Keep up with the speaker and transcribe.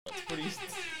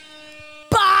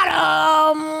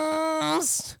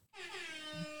Bottoms!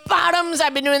 Bottoms!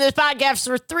 I've been doing this podcast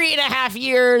for 3.5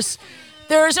 years.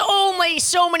 There's only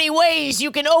so many ways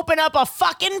you can open up a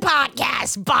fucking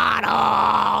podcast.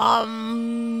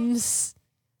 Bottoms!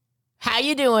 How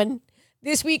you doing?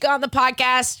 This week on the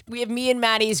podcast, we have me and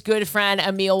Maddie's good friend,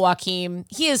 Emil Wakim.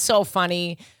 He is so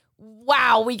funny.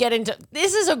 Wow, we get into...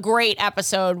 This is a great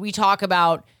episode. We talk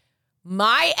about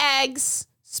my eggs,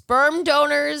 sperm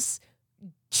donors,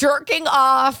 jerking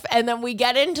off, and then we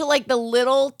get into like the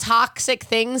little toxic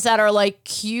things that are like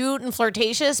cute and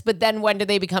flirtatious, but then when do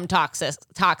they become toxic,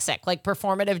 like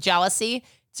performative jealousy?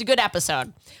 It's a good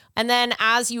episode. And then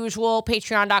as usual,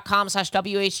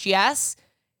 patreon.com/WHGS.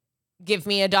 Give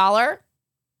me $1.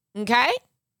 Okay?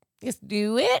 Just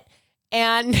do it.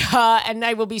 And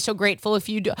I will be so grateful if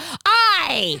you do.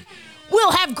 I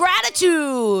will have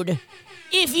gratitude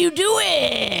if you do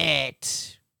it.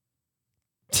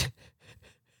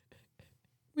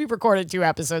 We've recorded 2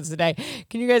 episodes today.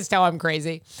 Can you guys tell I'm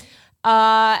crazy?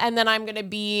 And then I'm going to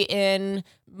be in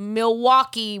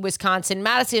Milwaukee, Wisconsin,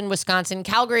 Madison, Wisconsin,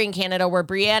 Calgary in Canada, where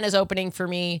Brienne is opening for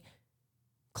me.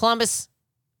 Columbus,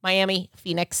 Miami,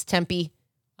 Phoenix, Tempe.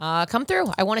 Come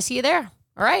through. I want to see you there.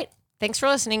 All right. Thanks for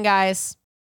listening, guys.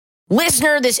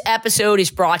 Listener, this episode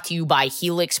is brought to you by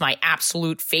Helix, my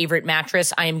absolute favorite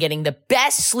mattress. I am getting the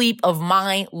best sleep of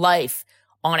my life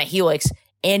on a Helix.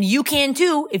 And you can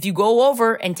too if you go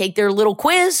over and take their little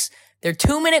quiz, their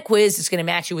 2-minute quiz. It's going to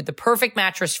match you with the perfect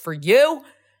mattress for you.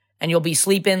 And you'll be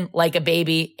sleeping like a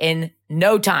baby in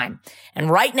no time. And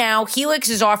right now, Helix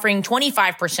is offering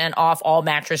 25% off all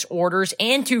mattress orders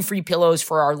and 2 free pillows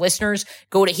for our listeners.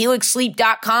 Go to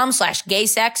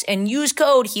helixsleep.com/gaysex and use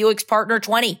code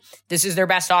HelixPartner20. This is their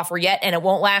best offer yet, and it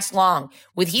won't last long.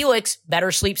 With Helix,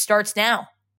 better sleep starts now.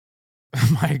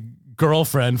 My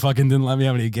girlfriend fucking didn't let me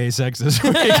have any gay sex this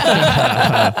week.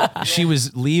 She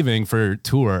was leaving for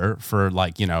tour for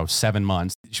 7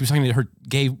 months. She was talking to her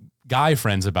gay guy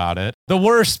friends about it. The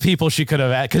worst people she could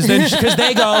have had, because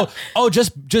they go, oh,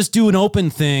 just do an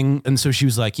open thing. And so she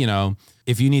was like,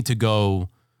 if you need to go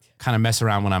kind of mess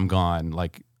around when I'm gone,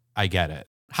 like, I get it.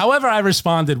 However, I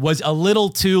responded was a little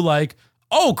too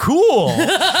oh, cool.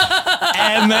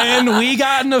 And then we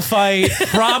got in a fight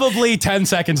probably 10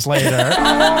 seconds later.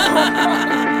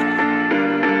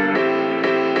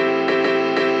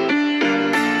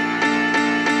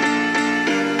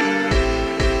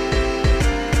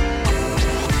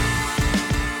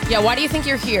 Yeah, why do you think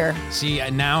you're here? See,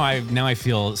 now I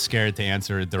feel scared to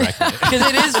answer it directly. Because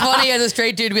it is funny as a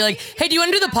straight dude to be like, hey, do you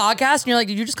want to do the podcast? And you're like,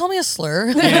 did you just call me a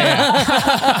slur?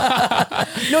 Yeah.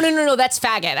 No, that's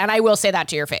faggot. And I will say that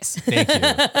to your face.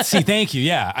 Thank you. See, thank you.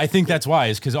 Yeah, I think that's why,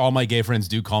 is because all my gay friends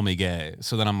do call me gay.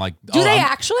 So then I'm like, do they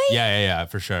actually? Yeah,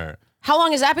 for sure. How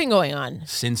long has that been going on?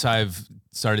 Since I've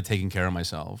started taking care of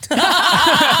myself.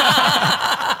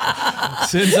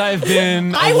 Since I've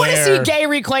been I want to see gay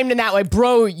reclaimed in that way.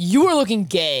 Bro, you are looking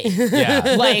gay.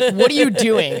 Yeah. Like, what are you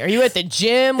doing? Are you at the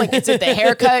gym? Like, it's at the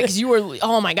haircut? Because you were,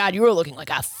 oh my God, you were looking like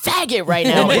a faggot right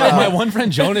now. My one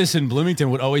friend Jonas in Bloomington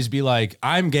would always be like,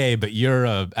 I'm gay, but you're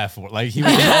a F word. Like, he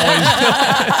would always,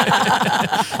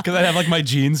 because I'd have my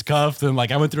jeans cuffed, and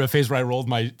I went through a phase where I rolled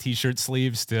my t-shirt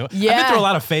sleeves too. Yeah. I've been through a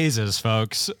lot of phases,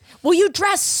 folks. Well, you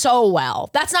dress so well.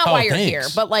 That's not why you're thanks. here.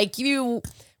 But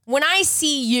when I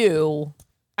see you,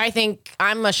 I think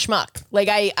I'm a schmuck.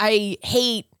 I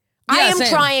hate. Yeah, I am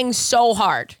trying so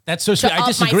hard. That's so sweet. I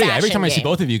disagree. Every time I see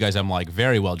both of you guys, I'm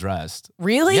very well dressed.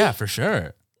 Really? Yeah, for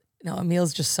sure. No,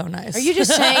 Emil's just so nice. Are you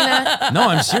just saying that? No,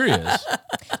 I'm serious.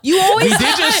 You always. We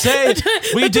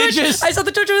did just say. I saw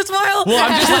the Twitch with a smile. Well,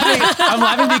 I'm just laughing. I'm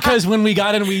laughing because when we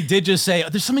got in, we did just say,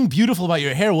 "There's something beautiful about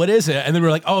your hair. What is it?" And then we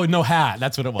were like, "Oh, no hat.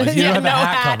 That's what it was. You don't have the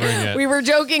hat covering it." We were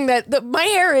joking that my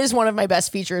hair is one of my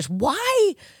best features.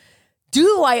 Why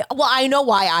do I? Well, I know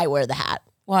why I wear the hat.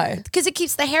 Why? Because it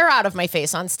keeps the hair out of my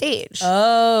face on stage.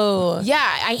 Oh. Yeah,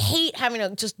 I hate having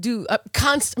to just do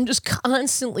I'm just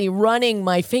constantly running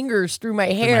my fingers through my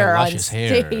hair on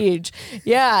stage. Hair.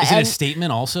 Yeah. Is it a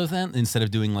statement also then, instead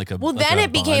of doing a Well, then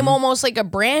it became almost like a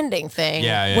branding thing.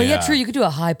 Yeah. Well, yeah, true. You could do a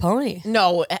high pony.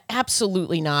 No,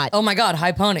 absolutely not. Oh my God,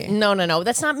 high pony. No.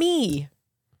 That's not me.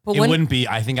 But it wouldn't be.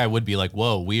 I think I would be like,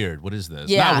 whoa, weird. What is this?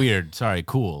 Yeah. Not weird. Sorry,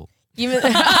 cool. Even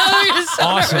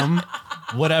awesome.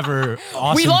 Whatever.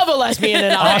 Awesome. We love a lesbian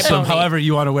and awesome. However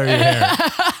you want to wear your hair.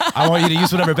 I want you to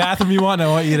use whatever bathroom you want. I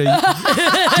want you to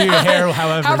do your hair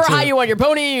however high you want your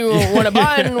pony, you want a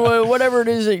bun, whatever it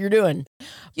is that you're doing.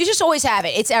 You just always have it.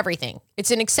 It's everything. It's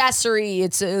an accessory.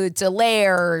 It's a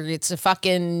layer. It's a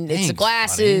fucking. It's a Thanks,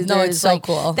 glasses. buddy. No, it's so like,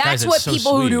 cool. That's Guys, it's what so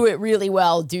people who sweet. do it really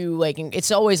well do. Like it's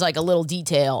always like a little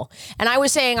detail. And I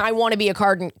was saying I want to be a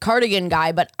cardigan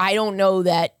guy, but I don't know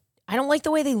that. I don't like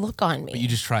the way they look on me. But you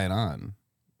just try it on.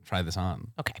 Try this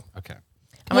on. Okay. Okay.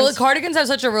 Well, the cardigans have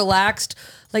such a relaxed,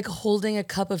 like holding a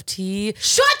cup of tea.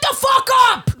 Shut the fuck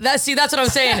up! That's what I'm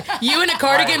saying. You in a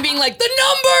cardigan being like, the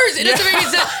numbers! It doesn't make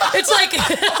any sense. It's like,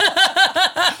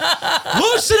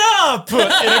 Loosen up in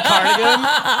a cardigan.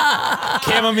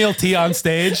 Chamomile tea on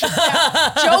stage.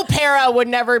 Joe Pera would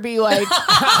never be like,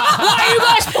 why are you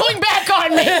guys pulling back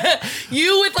on me?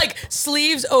 you with like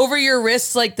sleeves over your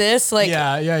wrists like this. Like,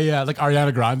 Yeah. Like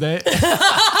Ariana Grande.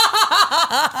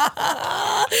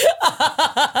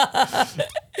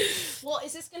 Well,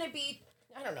 is this going to be,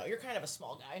 I don't know, you're kind of a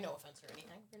small guy, no offense or anything.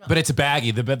 You're not, But it's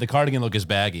baggy. The cardigan look is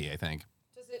baggy, I think.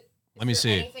 does it, Let me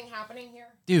see. anything happening here?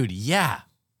 Dude, yeah.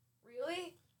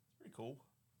 Really? Pretty cool.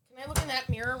 Can I look in that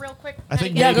mirror real quick? I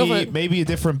think Yeah, go for it. maybe a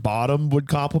different bottom would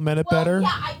complement it Well, better.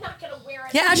 yeah, I'm not going to wear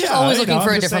it. yeah, Ash is always you looking know,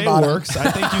 for I'm a just different saying it bottom. works.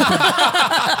 I think you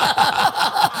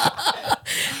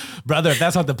could. Brother, if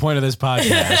that's not the point of this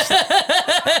podcast.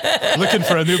 Looking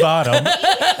for a new bottom.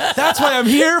 That's why I'm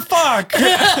here. Fuck.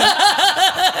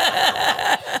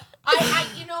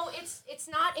 You know, it's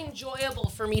not enjoyable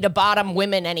for me to bottom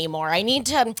women anymore. I need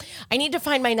to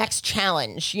find my next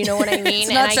challenge. You know what I mean? It's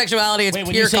not sexuality, it's Wait,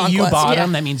 when pure you say conquest. you bottom,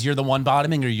 Yeah. that means you're the one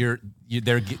bottoming, or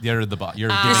they're the bottom.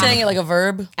 You're You're saying it like a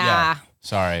verb? Yeah.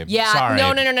 Sorry. Yeah. Sorry. No.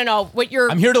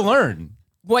 I'm here to learn.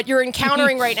 What you're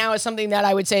encountering right now is something that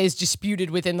I would say is disputed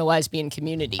within the lesbian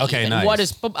community. Okay, even.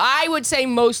 nice. I would say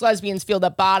most lesbians feel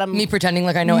that bottom. Me pretending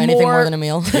like I know anything more than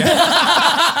Emil. Yeah,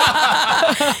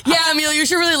 Emil, you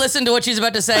should really listen to what she's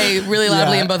about to say really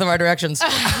loudly in both of our directions. Say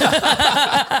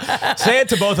it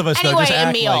to both of us, though. Anyway, Just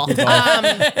act Emil, like we both-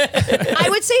 I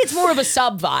would say it's more of a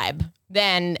sub vibe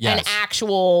than Yes. an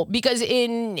actual, because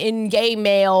in gay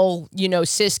male,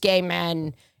 cis gay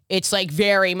men, it's like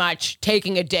very much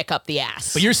taking a dick up the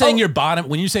ass. But you're saying you're bottom.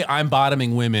 When you say I'm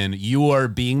bottoming women, you are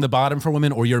being the bottom for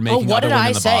women, or you're making what other did women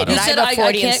I the say? bottom. You Did I said have a I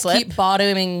Freudian can't slip? keep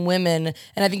bottoming women,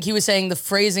 and I think he was saying the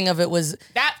phrasing of it was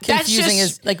That's confusing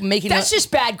just- as like making That's just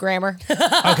bad grammar. Okay, no,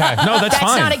 that's That's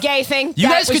fine. not a gay thing. You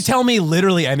That guys was- could tell me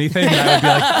literally anything, and I would be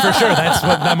like, for sure,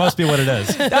 that must be what it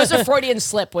is. That was a Freudian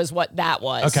slip, was what that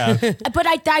was. Okay. But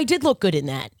I did look good in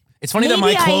that. It's funny that my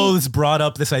Maybe I- clothes brought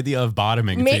up this idea of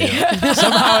bottoming May- to you.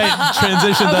 Somehow it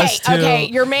transitioned us to. Okay,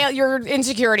 your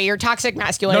insecurity, your toxic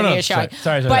masculinity is showing.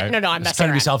 Sorry. But no, I'm just messing trying to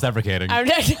be around. self-deprecating. I'm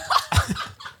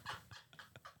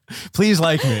Please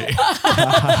like me.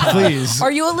 Please.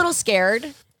 Are you a little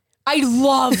scared? I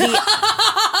love the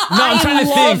I'm trying to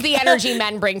love think. the energy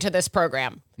men bring to this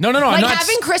program. No, I'm Like not.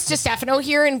 having Chris DiStefano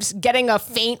here and getting a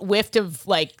faint whiff of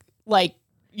like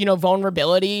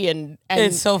vulnerability and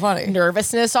It's so funny.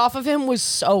 nervousness off of him was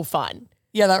so fun.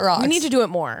 Yeah, that rocks. We need to do it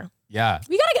more. Yeah.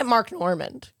 We gotta get Mark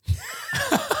Normand.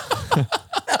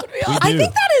 We I do.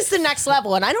 think that is the next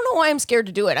level, and I don't know why I'm scared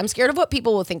to do it. I'm scared of what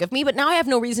people will think of me, but now I have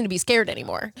no reason to be scared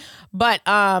anymore. But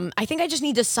I think I just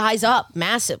need to size up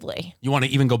massively. You want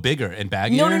to even go bigger and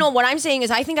baggier? No. What I'm saying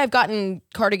is I think I've gotten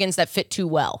cardigans that fit too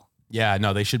well. Yeah,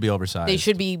 no, they should be oversized. They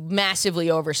should be massively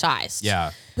oversized.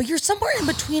 Yeah. But you're somewhere in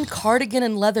between cardigan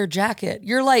and leather jacket.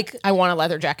 You're like, I want a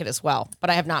leather jacket as well, but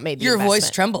I have not made the your voice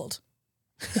investment. trembled.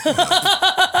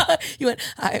 You went,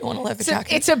 I want a leather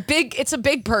jacket. It's a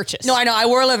big purchase. No, I know. I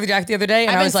wore a leather jacket the other day,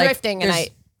 and I've I been was like, thrifting, and there's-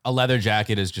 A leather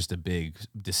jacket is just a big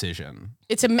decision.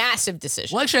 it's a massive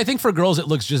decision. Well, actually, I think for girls, it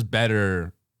looks just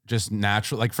better, just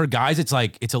natural. Like for guys, it's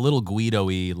like, it's a little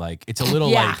Guido-y. Like it's a little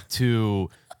Yeah. like too,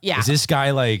 Yeah. is this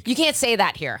guy like, You can't say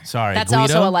that here. Sorry, That's Guido?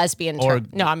 also a lesbian Or- term.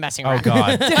 No, I'm messing oh around.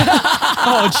 God.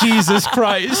 Oh, Jesus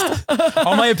Christ.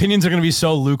 All my opinions are going to be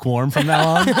so lukewarm from now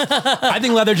on. I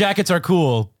think leather jackets are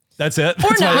cool. That's it.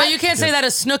 That's not. my- No, you can't say that.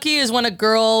 A snooky is when a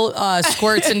girl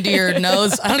squirts into your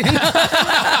nose. I don't even know.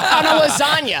 On a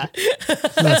lasagna.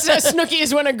 That's a snooki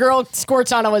is when a girl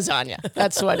squirts on a lasagna.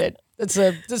 That's what it. It's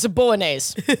a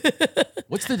bolognese.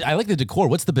 I like the decor.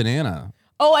 What's the banana?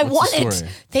 Oh, I What's won the it.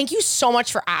 story? Thank you so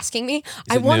much for asking me.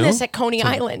 I it won new? this at Coney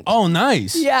Island. Oh,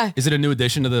 nice. Yeah. Is it a new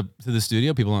addition to the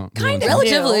studio? People don't. Kind of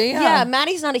Relatively, new. yeah.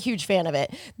 Maddie's not a huge fan of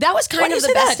it. That was Why kind do of you the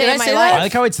say that? best Did day I of my say life. that? I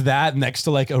like how it's that next to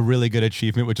like a really good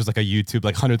achievement, which is like a YouTube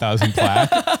like 100,000 plaque.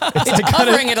 It's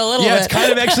covering it a little Yeah, bit. it's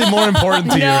kind of actually more important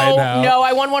to you right now. No,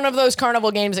 I won one of those carnival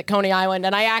games at Coney Island,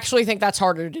 and I actually think that's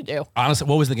harder to do. Honestly,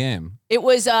 what was the game? It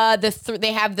was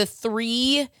they have the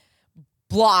 3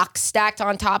 blocks stacked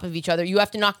on top of each other. You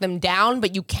have to knock them down,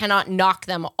 but you cannot knock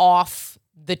them off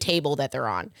the table that they're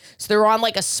on. So they're on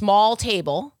like a small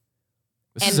table,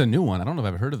 This is a new one. I don't know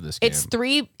if I've heard of this game. It's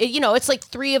it's like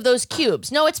 3 of those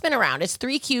cubes. No, it's been around. It's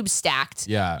 3 cubes stacked.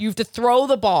 Yeah. You have to throw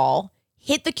the ball,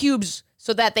 hit the cubes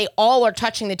so that they all are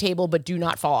touching the table but do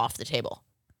not fall off the table.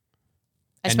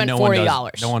 I spent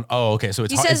 $40. No one. Oh, okay. So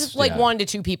it's He says 1 to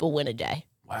 2 people win a day.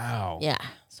 Wow. Yeah.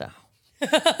 So You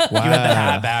had the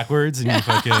hat backwards and you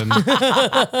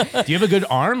fucking. Do you have a good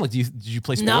arm? Like, did you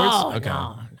play sports? no, Okay.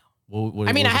 no. Well,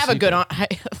 I mean, I have a good arm.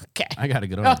 Okay. I got a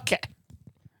good arm. Okay.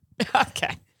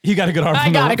 Okay. You got a good arm.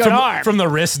 I got a good arm. From the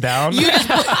wrist down.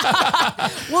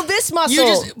 Well, this muscle. You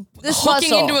just this hooking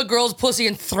muscle. into a girl's pussy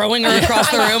and throwing her across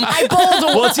the room. I bowled a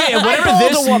Well, it's, yeah, whatever I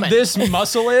bowled a woman. this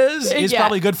muscle is Yeah.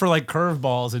 probably good for like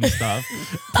curveballs and stuff.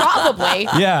 Probably.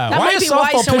 Yeah. That Why might is be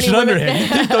why softball so many pitching women- underhand? You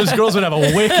think those girls would have a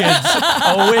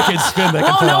wicked spin they could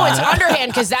Well, put no, on it's it.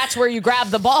 underhand because that's where you grab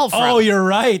the ball from. Oh, you're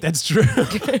right. That's true.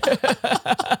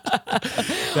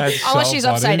 That's Unless so she's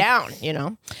funny. upside down, you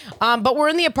know. But we're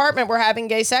in the apartment. We're having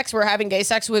gay sex. We're having gay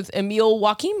sex with Emil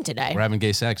Wakim today. We're having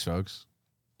gay sex, folks.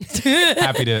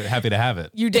 happy to have it.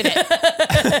 You did it.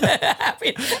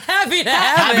 happy to have it. Happy to be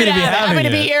having Happy to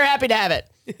be it. here. Happy to have it.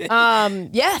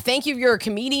 Yeah. Thank you. You're a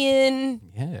comedian.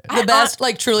 Yeah. The best,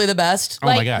 like truly the best. Oh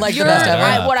my God. Like the you're- best ever.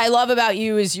 Yeah. What I love about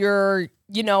you is your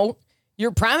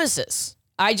premises.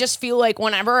 I just feel like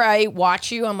whenever I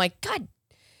watch you, I'm like, God,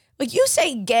 like you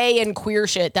say gay and queer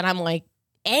shit that I'm like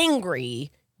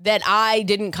angry that I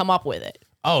didn't come up with it.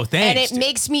 Oh, And thanks. it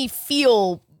makes me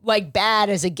feel like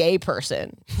bad as a gay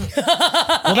person.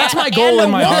 Well, that's my goal in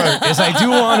my heart. Is I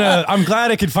do want to. I'm glad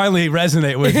I could finally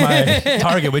resonate with my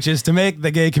target, which is to make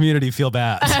the gay community feel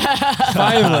bad.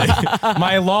 Finally,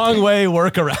 my long way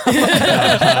workaround.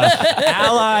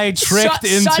 Ally tricked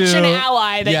into such an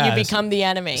ally that you Yes. become the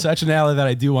enemy. Such an ally that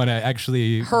I do want to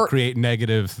actually Hurt. create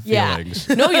negative feelings.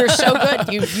 Yeah. No, you're so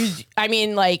good. You I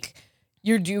mean, like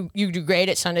you do great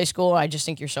at Sunday school. I just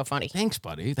think you're so funny. Thanks,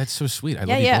 buddy. That's so sweet. I love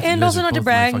Yeah, you yeah. both. You And guys also are not to both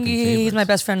my brag, fucking he's favorites. my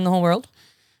best friend in the whole world.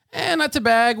 And not to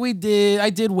bag, I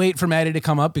did wait for Maddie to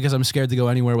come up because I'm scared to go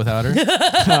anywhere without her.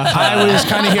 I was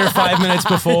kind of here 5 minutes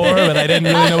before, but I didn't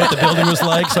really know what the building was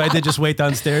like, so I did just wait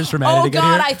downstairs for Maddie Oh to get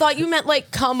God, here. I thought you meant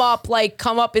like come up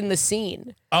in the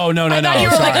scene. Oh, no. I thought you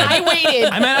were sorry. like, I waited.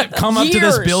 I meant come up to this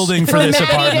years building for this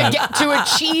Maddie apartment. to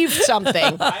achieve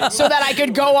something so that I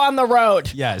could go on the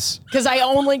road. Yes. Because I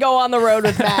only go on the road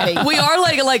with Maddie. We are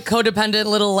like codependent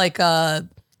little like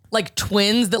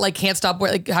twins that like can't stop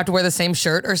have to wear the same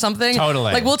shirt or something.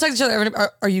 Totally. Like we'll text each other.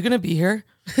 Are you gonna be here?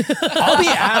 I'll be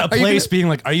at a place being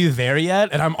like, are you there yet?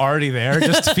 And I'm already there,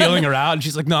 just feeling her out. And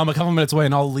she's like, no, I'm a couple minutes away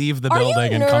and I'll leave the Are you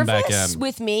building and come back nervous in.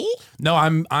 with me? No,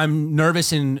 I'm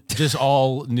nervous in just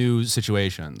all new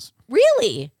situations.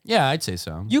 Really? Yeah, I'd say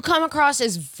so. You come across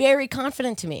as very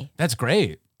confident to me. That's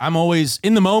great. I'm always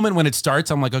in the moment when it starts,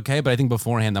 I'm like, okay, but I think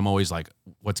beforehand, I'm always like,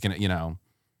 what's gonna, I'm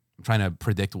trying to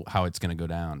predict how it's gonna go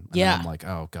down. And Yeah. then I'm like,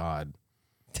 oh God.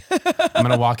 I'm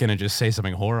gonna walk in and just say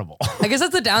something horrible. I guess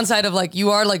that's the downside of like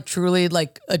you are like truly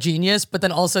like a genius, but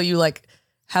then also you like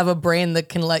have a brain that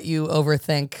can let you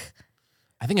overthink.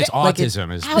 I think it's autism.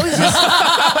 I was just,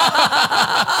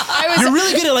 You're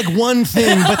really good at like one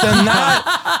thing, but then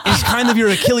that is kind of your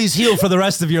Achilles heel for the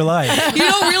rest of your life. You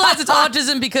don't realize it's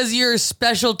autism because your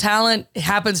special talent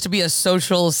happens to be a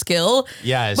social skill.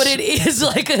 Yes. But it is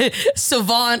like a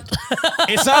savant.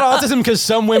 It's not autism because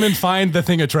some women find the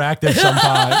thing attractive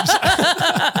sometimes.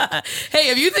 Hey,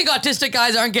 if you think autistic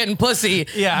guys aren't getting pussy,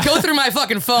 Yeah. go through my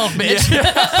fucking phone, bitch.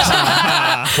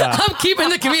 I'm keeping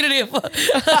the community.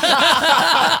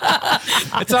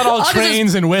 It's not all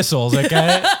trains and whistles,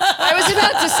 okay? I was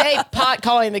about to say pot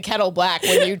calling the kettle black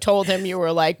when you told him you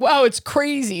were like, wow, it's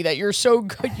crazy that you're so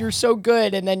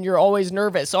good, and then you're always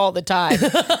nervous all the time.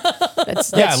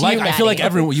 That's Yeah, like you, I feel like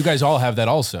Maddie. you guys all have that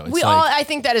also. It's We like, all, I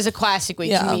think that is a classically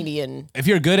Yeah. comedian. if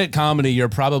you're good at comedy, you're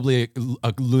probably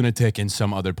a lunatic in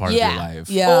some other part of your life.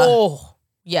 Yeah. Oh,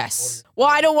 yes. Well,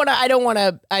 I don't want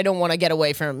to get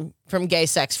away from gay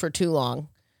sex for too long.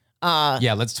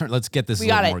 Yeah, let's get this a We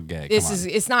little got more it. gay. This Come on.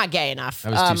 it's not gay enough.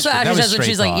 That was too So straight- that Ashley was says when straight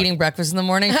she's like talk. eating breakfast in the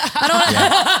morning. I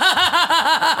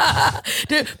don't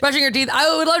Dude, brushing your teeth.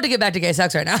 I would love to get back to gay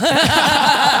sex right now.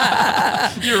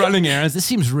 You're running errands. This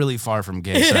seems really far from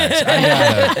gay sex.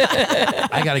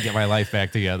 I gotta get my life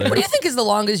back together. What do you think is the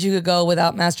longest you could go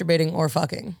without masturbating or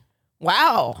fucking?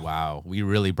 Wow. Wow, we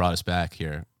really brought us back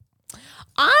here.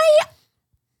 I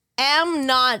am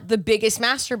not the biggest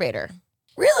masturbator.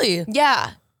 Really?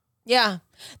 Yeah. Yeah.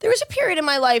 There was a period in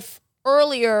my life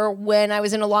earlier when I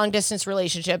was in a long distance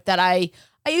relationship that I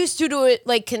used to do it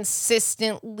like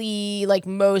consistently, like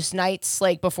most nights,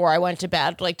 like before I went to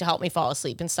bed, like to help me fall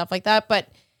asleep and stuff like that. But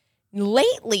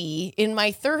lately in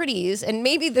my 30s, and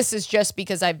maybe this is just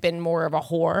because I've been more of a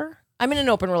whore, I'm in an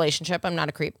open relationship. I'm not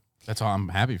a creep. That's all. I'm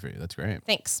happy for you. That's great.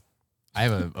 Thanks. I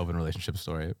have an open relationship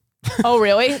story. Oh,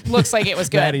 really? Looks like it was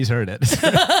good. Maddie's heard it.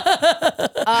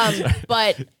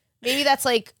 But maybe that's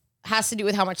like has to do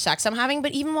with how much sex I'm having.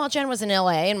 But even while Jen was in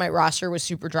LA and my roster was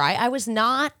super dry, I was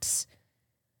not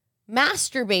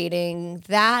masturbating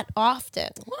that often.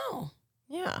 Wow.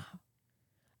 Yeah.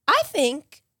 I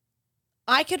think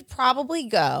I could probably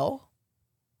go.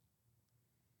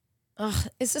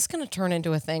 Is this going to turn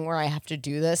into a thing where I have to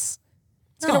do this?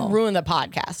 It's going to ruin the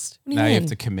podcast. What do Now you mean? have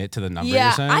to commit to the number Yeah,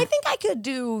 you're saying? I think I could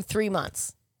do 3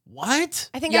 months. What?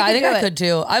 I think Yeah, I think I do it. could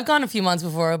too. I've gone a few months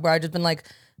before where I've just been like,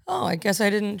 oh, I guess I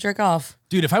didn't jerk off.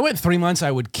 Dude, if I went 3 months, I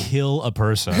would kill a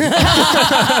person. Well,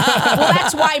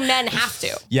 that's why men have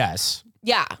to. Yes.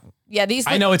 Yeah. Yeah, these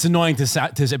I know it's annoying to say,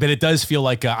 but it does feel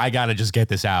like I got to just get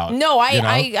this out. No, you know?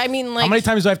 I mean, like, How many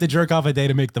times do I have to jerk off a day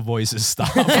to make the voices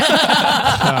stop? do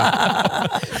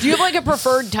you have like a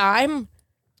preferred time?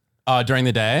 During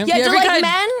the day? Yeah, do every like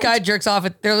men? guy jerks off,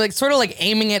 they're like sort of like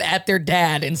aiming it at their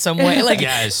dad in some way. Like,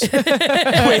 Yes.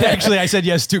 Wait, actually, I said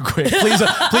yes too quick. Please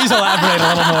elaborate a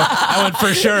little more. I went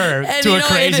for sure And to you a know,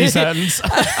 crazy sentence.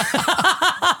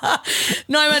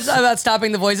 no, I meant about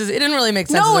stopping the voices. It didn't really make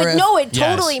sense. No, as a riff. no, it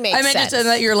Yes. totally makes I meant sense. just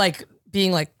that you're like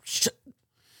being like,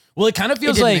 Well, it kind of it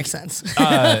feels didn't like make sense.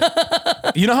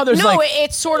 you know how there's no, like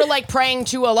it's sort of like praying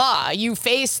to Allah. You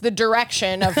face the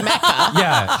direction of Mecca.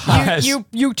 yeah, yes.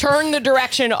 You turn the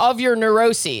direction of your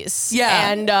neuroses.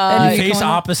 Yeah. And You you face come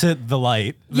on. opposite the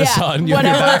light, the yeah, sun. You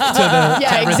whatever. go back to the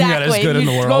yeah, everything that is exactly. good in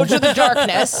the You world. go to the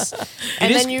darkness,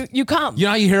 and is- then you come. You know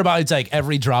how you hear about it's like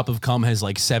every drop of cum has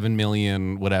like 7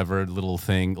 million whatever little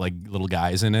thing, like little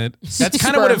guys in it. That's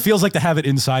kind of what it feels like to have it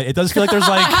inside. It does feel like there's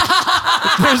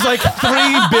like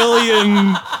 3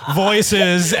 billion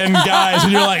voices and guys,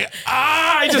 and you're like,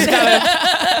 I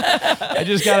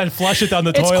just gotta flush it down the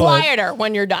It's toilet. quieter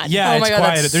when you're done. Yeah, Oh it's my God,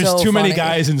 quieter. that's There's so too many funny.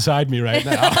 guys inside me right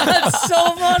now. That's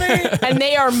so funny. And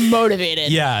they are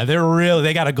motivated. Yeah,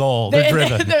 they got a goal. They're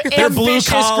driven. They're They're blue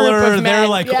ambitious group collar. of They're men.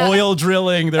 like Yeah. oil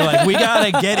drilling. They're like, we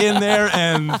gotta get in there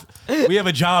and we have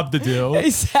a job to do.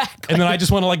 Exactly. And then I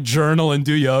just want to like journal and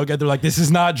do yoga. They're like, this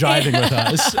is not jiving with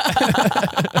us.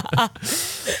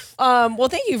 Well,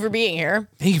 thank you for being here.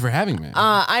 Thank you for having me.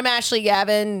 I'm Ashley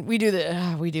Gavin. We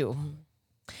do.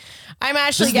 I'm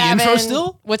Ashley This is the Gavin. intro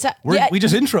still? What's that? We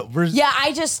just intro. Yeah,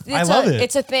 it's I love it.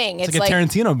 It's a thing. It's like a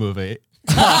Tarantino movie.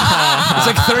 It's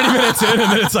like 30 minutes in,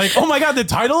 and then it's like, oh my God, the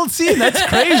title scene? That's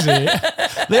crazy.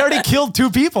 They already killed 2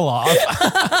 people off.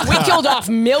 we killed off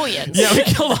millions. Yeah, we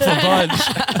killed off a bunch.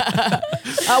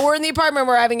 We're in the apartment.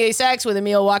 We're having gay sex with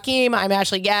Emil, Wakim. I'm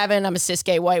Ashley Gavin. I'm a cis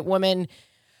gay white woman.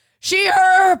 She,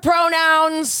 her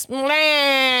pronouns. And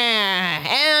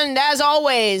as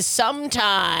always,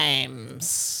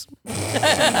 sometimes.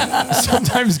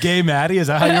 Sometimes gay Maddie. Is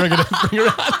that how you were going to bring her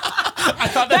on? I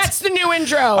thought That's the new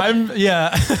intro.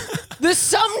 yeah. The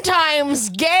sometimes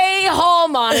gay hall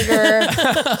monitor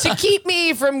to keep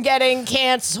me from getting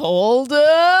canceled.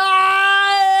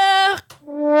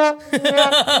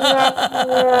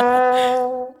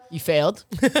 You failed.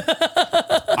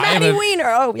 Maddie Wiener.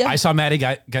 Oh, yeah. I saw Maddie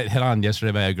got hit on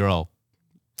yesterday by a girl.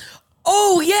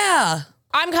 Oh, yeah.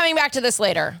 I'm coming back to this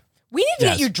later. We need to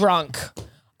Yes. get you drunk.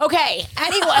 Okay,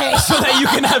 anyway. So that you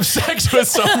can have sex with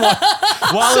someone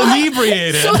while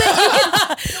inebriated. So that you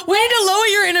can. We need to lower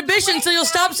your inhibition so you'll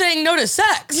stop saying no to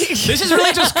sex. This is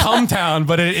really just Cum Town,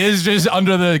 but it is just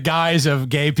under the guise of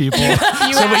gay people. So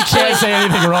we can't say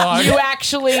anything wrong. You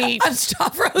actually. I'm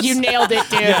Stavros. You nailed it,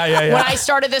 dude. Yeah. When I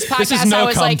started this podcast, This is no I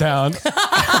was Cum like, Town.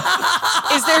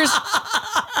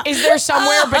 is there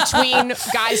somewhere between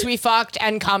Guys We Fucked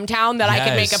and Cum Town that I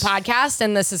can make a Yes. podcast?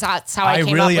 And this is how I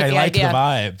came really up with the like idea. the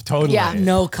vibe. Totally. Yeah.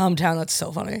 No, calm down. That's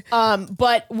so funny.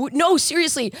 But no,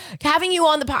 seriously, having you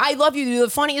on I love you. You're the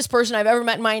funniest person I've ever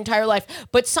met in my entire life.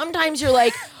 But sometimes you're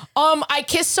like, I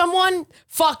kissed someone.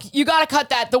 Fuck, you gotta cut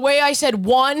that. The way I said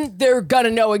one, they're gonna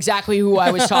know exactly who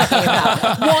I was talking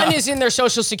about. One is in their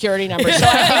social security number, so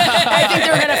I think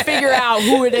they're gonna figure out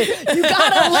who it is. You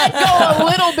gotta let go a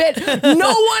little bit. No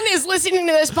one is listening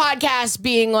to this podcast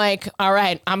being like, all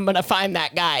right, I'm gonna find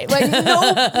that guy. Like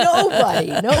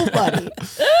nobody.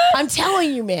 I'm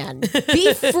telling you, man,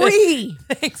 be free.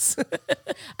 Thanks. And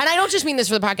I don't just mean this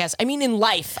for the podcast. I mean in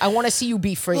life. I want to see you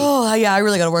be free. Oh, yeah. I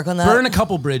really got to work on that. Burn a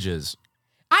couple bridges.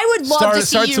 I would love to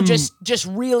start see you some- just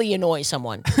really annoy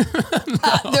someone.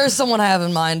 There's someone I have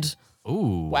in mind.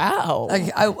 Ooh. Wow.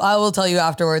 I will tell you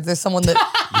afterwards. There's someone that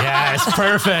Yes,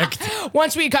 perfect.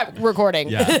 Once we cut recording.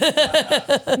 Yeah.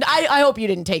 I hope you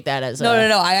didn't take that as no.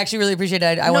 I actually really appreciate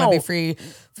it. I want to No. be free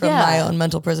from Yeah. my own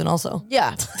mental prison also.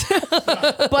 Yeah.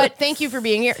 But thank you for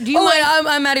being here. Do you Oh, mind?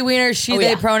 I'm Maddie Wiener. She,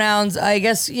 they yeah. pronouns. I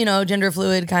guess, gender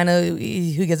fluid, kind of.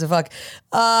 Who gives a fuck?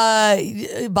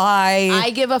 Bye.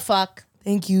 I give a fuck.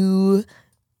 Thank you.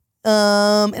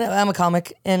 And I'm a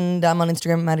comic, and I'm on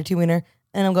Instagram, Maddie T. Wiener,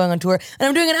 and I'm going on tour. And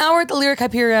I'm doing an hour at the Lyric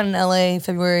Hyperion in LA,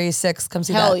 February 6th. Come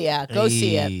see Hell that. yeah. Go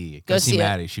see Hey, it. Go see it.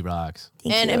 Maddie. She rocks.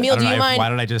 And you. Emil, I don't do you know, mind? Why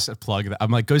don't I just plug that? I'm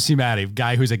like, go see Maddie,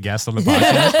 guy who's a guest on the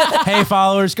podcast. Hey,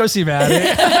 followers, go see Maddie.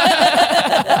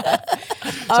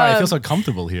 Sorry, I feel so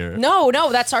comfortable here. No,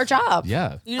 that's our job.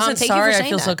 Yeah. You just said, thank you for sorry, I saying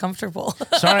feel that. so comfortable.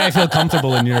 Sorry, I feel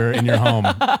comfortable in your home.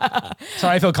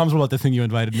 Sorry, I feel comfortable at the thing you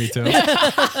invited me to.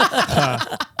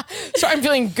 So I'm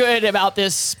feeling good about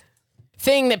this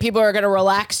thing that people are going to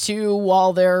relax to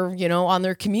while they're, on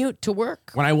their commute to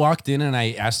work. When I walked in and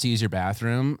I asked to use your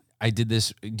bathroom, I did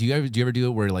this. Do you ever do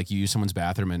it where like you use someone's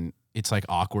bathroom and it's like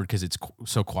awkward because it's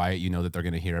so quiet, that they're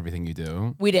going to hear everything you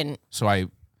do? We didn't. So I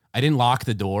didn't lock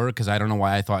the door because I don't know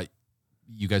why I thought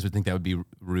you guys would think that would be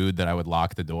rude that I would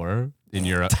lock the door in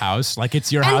your house. Like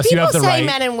it's your And house, people you have the say right.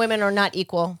 men and women are not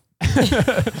equal.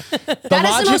 That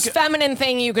is the most feminine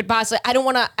thing you could possibly. I don't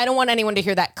want anyone to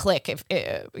hear that click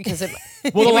because it.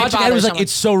 Well, the it might logic I had bother was like, someone.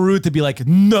 it's so rude to be like,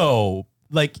 no.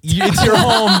 Like it's your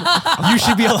home, you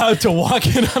should be allowed to walk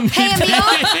in on me. Hey, Emil.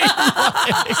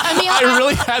 I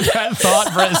really had that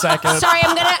thought for a second. Sorry,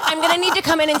 I'm gonna need to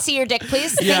come in and see your dick,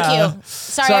 please. Yeah. Thank you.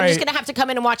 Sorry, I'm Sorry. just gonna have to come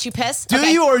in and watch you piss. Do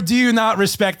Okay. you or do you not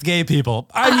respect gay people?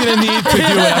 I'm gonna need to do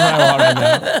whatever I want right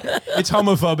now. It's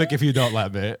homophobic if you don't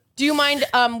let me. Do you mind?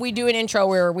 We do an intro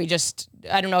where we just.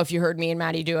 I don't know if you heard me and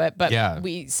Maddie do it, but Yeah.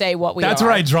 we say what we That's are.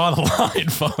 where I draw the line,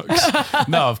 folks.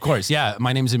 No, of course. Yeah.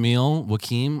 My name's Emil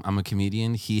Wakim. I'm a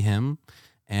comedian, he, him,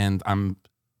 and I'm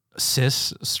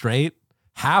cis, straight,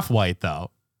 half white,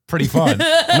 though. Pretty fun.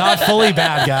 Not fully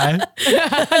bad guy.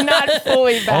 Not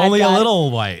fully bad. Only guy. a little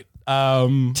white.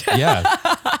 Yeah.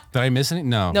 Did I miss anything?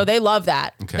 No. No, they love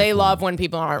that. Okay, they cool. love when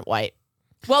people aren't white.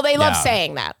 Well, they love Yeah.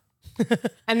 saying that.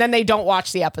 And then they don't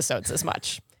watch the episodes as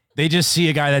much. They just see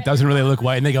a guy that doesn't really look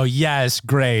white and they go, yes,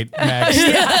 great, next.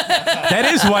 That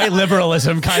is white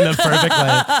liberalism kind of perfectly.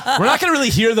 We're not going to really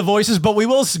hear the voices, but we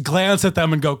will glance at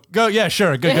them and go, yeah,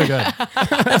 sure, good.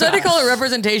 That's why they call it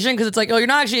representation, because it's like, you're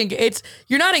not actually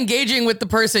you're not engaging with the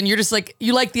person. You're just like,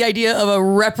 you like the idea of a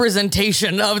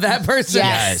representation of that person.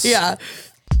 Yes. Yeah.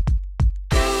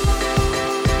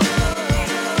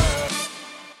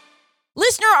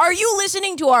 Listener, are you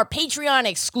listening to our Patreon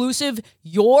exclusive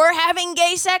You're Having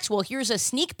Gay Sex? Well, here's a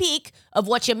sneak peek of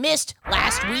what you missed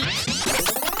last week.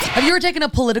 Have you ever taken a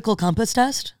political compass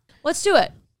test? Let's do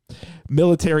it.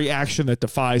 Military action that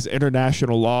defies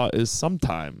international law is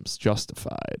sometimes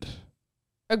justified.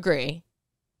 Agree.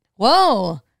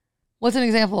 Whoa. What's an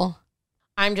example?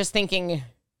 I'm just thinking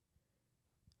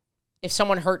if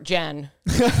someone hurt Jen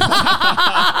and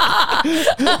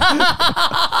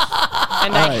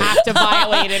I have to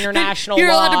violate international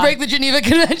You're law. allowed to break the Geneva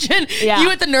Convention. Yeah. You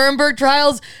at the Nuremberg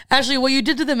trials. Ashley, what you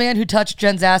did to the man who touched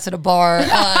Jen's ass at a bar.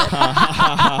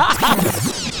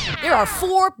 There are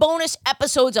 4 bonus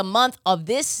episodes a month of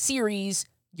this series,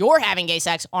 You're Having Gay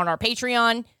Sex, on our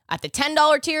Patreon at the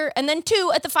 $10 tier and then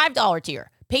 2 at the $5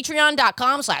 tier.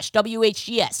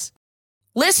 Patreon.com/WHGS.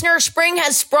 Listener, spring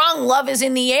has sprung, love is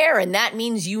in the air, and that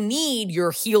means you need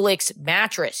your Helix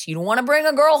mattress. You don't want to bring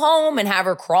a girl home and have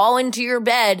her crawl into your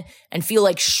bed and feel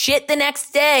like shit the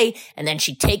next day, and then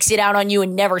she takes it out on you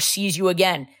and never sees you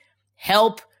again.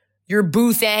 Help your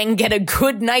boo thang get a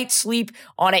good night's sleep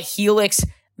on a Helix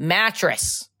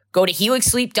mattress. Go to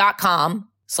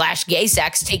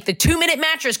helixsleep.com/gaysex, take the 2-minute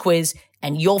mattress quiz,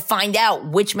 and you'll find out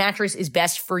which mattress is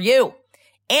best for you.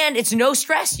 And it's no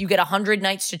stress. You get 100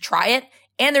 nights to try it,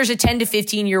 and there's a 10 to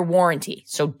 15-year warranty.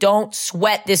 So don't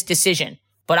sweat this decision.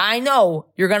 But I know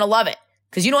you're going to love it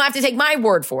because you don't have to take my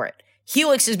word for it.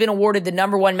 Helix has been awarded the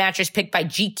 #1 mattress picked by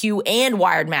GQ and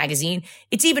Wired magazine.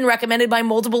 It's even recommended by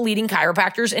multiple leading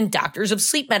chiropractors and doctors of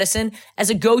sleep medicine as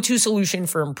a go-to solution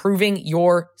for improving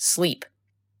your sleep.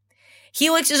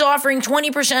 Helix is offering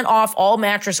 20% off all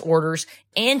mattress orders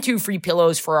and 2 free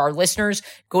pillows for our listeners.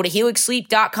 Go to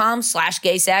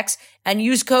helixsleep.com/gaysex and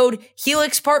use code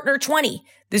HelixPartner20.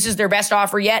 This is their best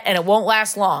offer yet, and it won't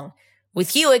last long. With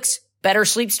Helix, better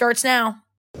sleep starts now.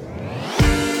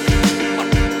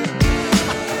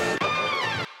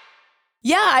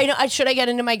 Yeah, I know. Should I get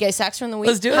into my gay sex from the week?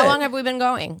 Let's do How it. long have we been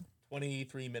going?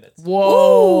 23 minutes.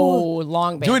 Whoa,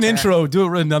 long banter. Do an intro.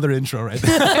 Do another intro right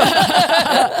there.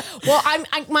 Well,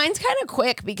 mine's kind of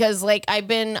quick because like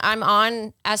I'm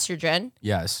on estrogen.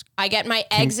 Yes. I get my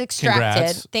eggs extracted.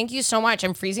 Congrats. Thank you so much.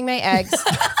 I'm freezing my eggs.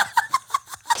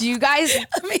 Do you guys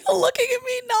looking at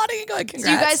me, nodding and going, congrats.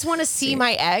 Do you guys want to see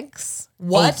my eggs?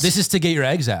 What? Oh, this is to get your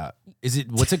eggs out. Is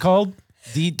it? What's it called?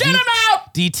 Get them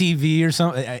out! DTV or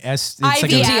something? It's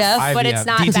IVF, but it's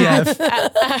not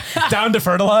DTF. Down to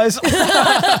fertilize.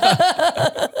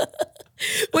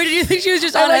 Wait, did you think she was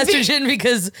just on estrogen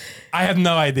because... I have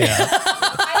no idea.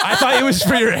 I thought it was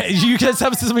for your... You guys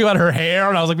have something about her hair,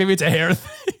 and I was like, maybe it's a hair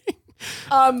thing.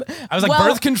 I was like,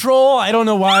 birth control? I don't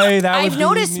know why that was I've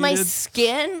noticed my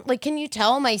skin. Like, can you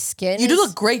tell my skin? You do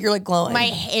look great. You're like glowing. My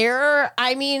hair,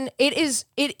 I mean, it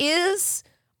is...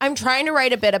 I'm trying to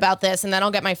write a bit about this, and then I'll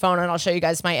get my phone and I'll show you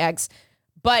guys my eggs.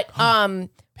 But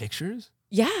pictures?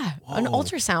 Yeah, an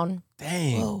ultrasound.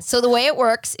 Dang. Whoa. So the way it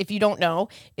works, if you don't know,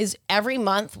 is every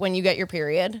month when you get your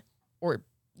period, or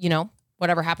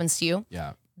whatever happens to you,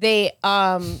 they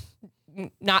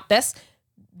not this,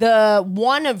 the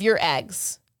one of your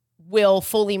eggs will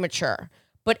fully mature,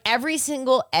 but every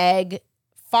single egg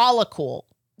follicle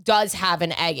does have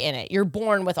an egg in it. You're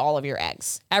born with all of your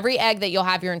eggs. Every egg that you'll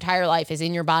have your entire life is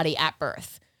in your body at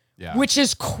birth. Yeah. Which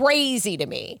is crazy to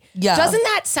me. Yeah. Doesn't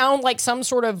that sound like some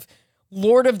sort of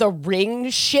Lord of the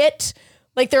Rings shit?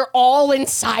 Like they're all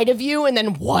inside of you and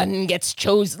then one gets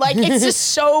chosen. Like it's just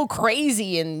so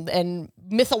crazy and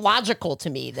mythological to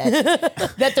me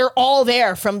that they're all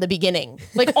there from the beginning.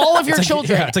 Like all of your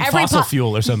children. Yeah, it's like fossil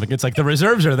fuel or something. It's like the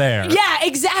reserves are there. Yeah,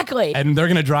 exactly. And they're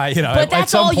going to dry, But at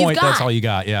some point, that's all you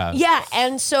got. Yeah. Yeah.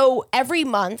 And so every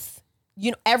month,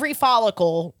 every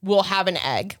follicle will have an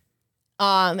egg.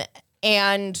 And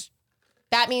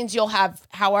that means you'll have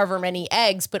however many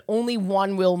eggs, but only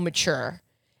one will mature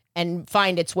and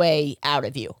find its way out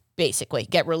of you, basically.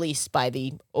 Get released by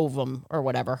the ovum or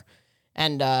whatever.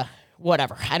 And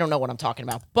whatever. I don't know what I'm talking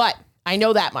about, but I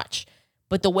know that much.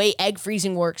 But the way egg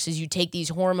freezing works is you take these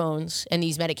hormones and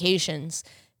these medications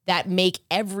that make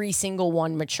every single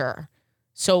one mature.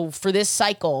 So for this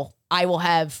cycle, I will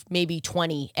have maybe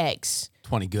 20 eggs.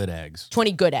 20 good eggs.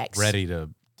 20 good eggs. Ready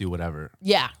to do whatever.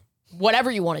 Yeah.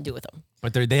 Whatever you want to do with them.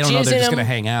 But they don't know they're just going to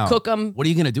hang out. Cook them. What are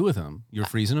you going to do with them? You're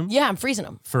freezing them? Yeah, I'm freezing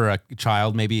them. For a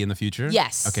child maybe in the future?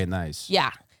 Yes. Okay, nice.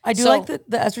 Yeah. I do like the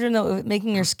estrogen though,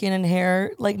 making your skin and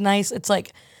hair like nice. It's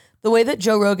like the way that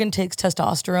Joe Rogan takes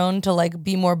testosterone to like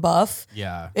be more buff.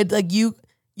 Yeah. It like you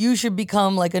should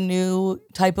become like a new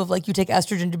type of like you take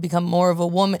estrogen to become more of a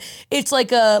woman. It's like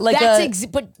but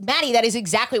Maddie, that is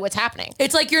exactly what's happening.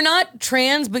 It's like you're not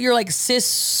trans, but you're like cis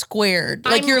squared.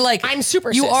 Like I'm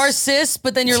super You cis. are cis,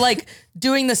 but then you're like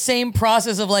doing the same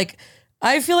process of like,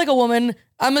 I feel like a woman.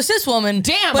 I'm a cis woman.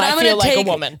 Damn, but I I'm feel gonna like take, a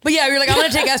woman. But yeah, you're like, I'm gonna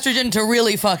take estrogen to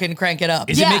really fucking crank it up.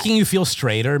 Is it making you feel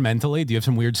straighter mentally? Do you have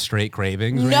some weird straight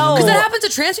cravings? No. Because that happens to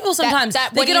trans people sometimes.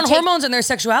 that they when get you on take- hormones and their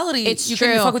sexuality. It's you true.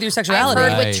 can fuck with your sexuality.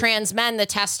 I've heard Right. with trans men, the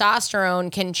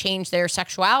testosterone can change their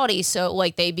sexuality, so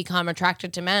like they become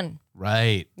attracted to men.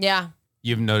 Right. Yeah.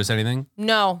 You've noticed anything?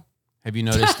 No. Have you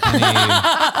noticed any?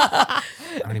 I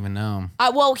don't even know.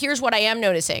 Well, here's what I am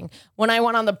noticing. When I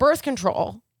went on the birth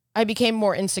control, I became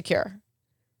more insecure.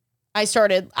 I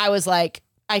was like,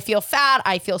 I feel fat.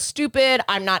 I feel stupid.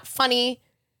 I'm not funny.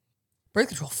 Birth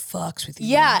control fucks with you.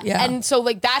 Yeah. Yeah. And so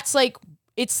like, that's like,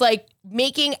 it's like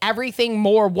making everything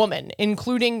more woman,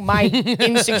 including my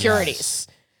insecurities.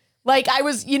 Like I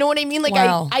was, you know what I mean? Like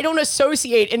Wow. I don't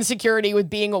associate insecurity with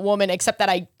being a woman, except that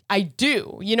I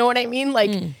do, you know what I mean?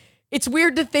 Like it's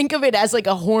weird to think of it as like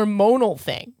a hormonal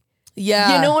thing.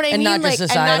 yeah. You know what I and mean? Not Like,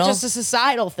 just societal. and not just a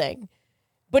societal thing.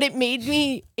 But it made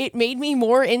me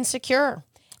more insecure.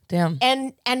 Damn.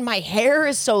 And my hair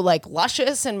is so like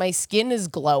luscious and my skin is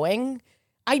glowing.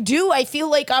 I feel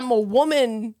like I'm a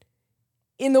woman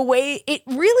in the way it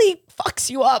really fucks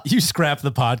you up. You scrap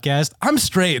the podcast. I'm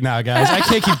straight now, guys. I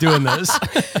can't keep doing this.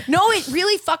 No, it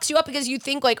really fucks you up because you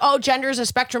think like, oh, gender is a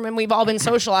spectrum and we've all been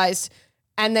socialized.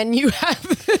 And then you have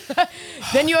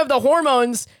the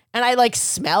hormones and I like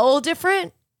smell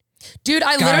different. Dude,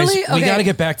 I Guys, literally we got to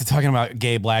get back to talking about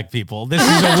gay black people. This is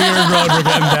a weird road we're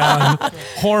getting down.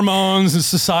 Hormones and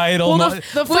societal. Well,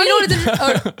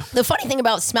 the funny thing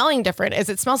about smelling different is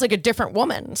it smells like a different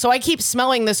woman. So I keep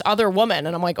smelling this other woman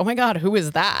and I'm like, oh my God, who is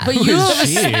that? But Who you is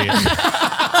she?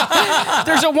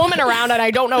 There's a woman around and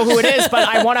I don't know who it is, but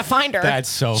I want to find her. That's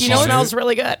so She funny. smells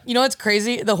really good. You know what's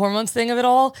crazy? The hormones thing of it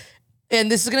all. And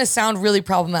this is going to sound really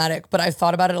problematic, but I've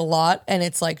thought about it a lot and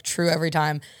it's like true every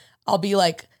time. I'll be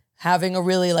like having a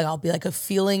really I'll be like a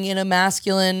feeling in a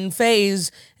masculine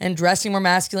phase and dressing more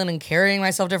masculine and carrying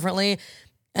myself differently.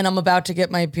 and I'm about to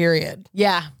get my period.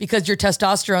 Yeah. Because your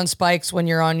testosterone spikes when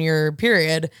you're on your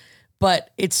period.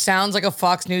 But it sounds like a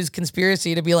Fox News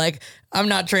conspiracy to be like, I'm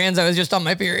not trans, I was just on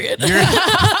my period. Your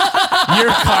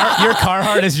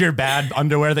Carhartt is your bad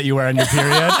underwear that you wear on your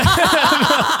period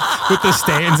with the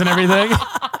stains and everything.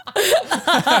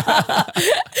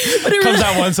 Comes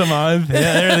out once a month.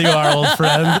 Yeah, there you are, old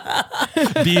friend.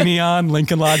 Beanie on,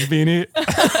 Lincoln Lodge beanie.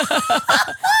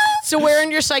 So where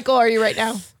in your cycle are you right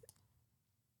now?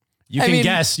 You can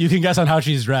guess. You can guess on how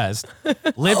she's dressed.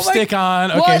 Lipstick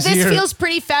on. Okay, Well, so this you're- feels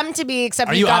pretty femme to me, except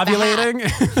Are you you got the hat.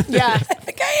 ovulating? Yeah. I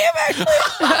think I am actually.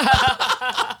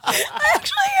 I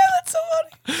actually am. That's so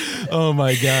funny. Oh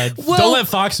my god! Well- Don't let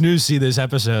Fox News see this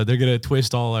episode. They're gonna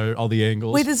twist all the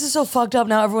angles. Wait, this is so fucked up.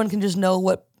 Now everyone can just know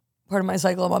what part of my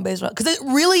cycle I'm on based on. Because it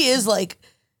really is like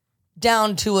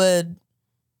down to a,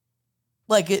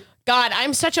 like it. God,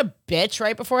 I'm such a bitch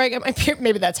right before I get my period.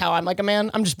 Maybe that's how I'm like a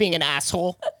man. I'm just being an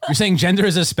asshole. You're saying gender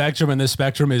is a spectrum, and this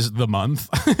spectrum is the month.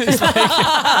 It's like,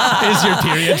 is your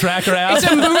period tracker out?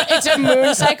 It's a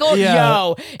moon cycle. Yeah.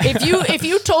 Yo, if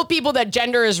you told people that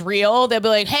gender is real, they'll be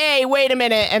like, "Hey, wait a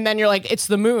minute," and then you're like, "It's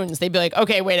the moons." They'd be like,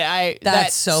 "Okay, wait, that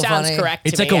That's so sounds funny. correct."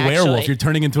 It's to like me, a werewolf. actually. You're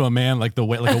turning into a man, like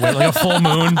a full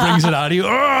moon brings it out of you.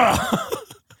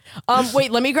 Ugh!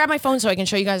 Wait, let me grab my phone so I can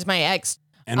show you guys my eggs.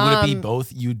 And would it be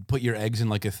both? You'd put your eggs in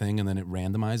like a thing, and then it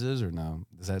randomizes, or no?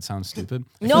 Does that sound stupid?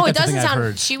 I No, feel like it that's a doesn't thing I've sound-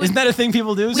 heard. she would- Isn't that a thing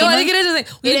people do? No, I sometimes? think it is a thing.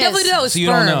 We It can definitely is. do that with So you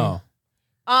sperm. don't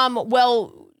know.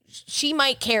 Well, she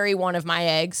might carry one of my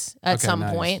eggs at Okay, some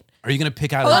nice. point. Are you gonna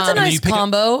pick out? Oh, that's a and then nice you pick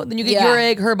combo. Then you get Yeah. your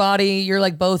egg, her body. You're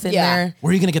like both in Yeah. there.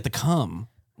 Where are you gonna get the cum?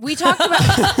 We talked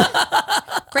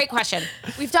about. Great question.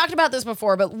 We've talked about this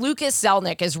before, but Lucas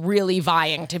Zelnick is really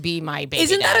vying to be my baby.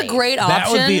 Isn't that a daddy. great option?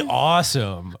 That would be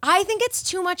awesome. I think it's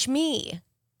too much me.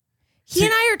 He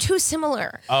and I are too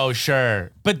similar. Oh,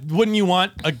 sure. But wouldn't you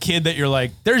want a kid that you're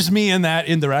like, there's me in that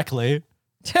indirectly?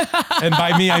 And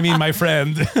by me, I mean my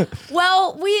friend.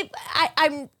 Well,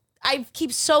 I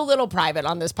keep so little private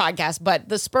on this podcast, but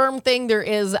the sperm thing, there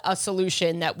is a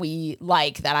solution that we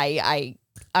like that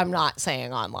I'm not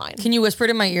saying online. Can you whisper it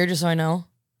in my ear just so I know?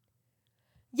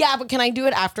 Yeah, but can I do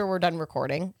it after we're done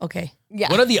recording? Okay.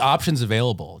 Yeah. What are the options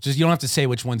available? Just you don't have to say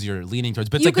which ones you're leaning towards,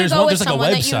 but it's You like could there's go one, with there's like a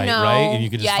someone that you website, know. right? And you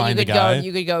could just find a guy.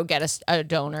 You could go get a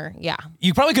donor. Yeah.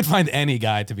 You probably could find any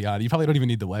guy, to be honest. You probably don't even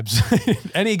need the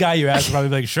website. Any guy you ask would probably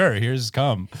be like, sure, here's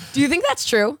cum. Do you think that's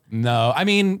true? No, I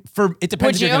mean, it depends.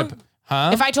 Would if you're you? gonna,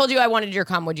 huh? If I told you I wanted your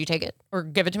cum, would you take it or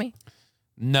give it to me?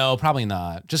 No, probably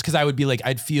not. Just because I would be like,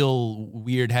 I'd feel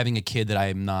weird having a kid that I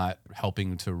am not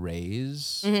helping to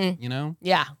raise. Mm-hmm. You know?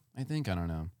 Yeah. I don't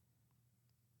know.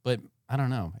 But I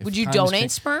don't know. If Would you times donate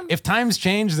change- sperm? If times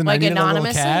change, then Like I need a little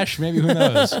anonymously? cash. Maybe, who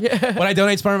knows? Would I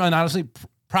donate sperm? And honestly,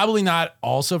 probably not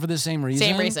also for the same reason.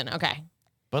 Same reason. Okay.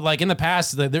 But like in the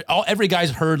past, every guy's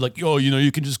heard like, oh,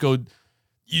 you can just go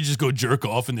jerk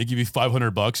off and they give you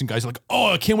 $500 and guys are like,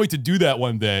 oh, I can't wait to do that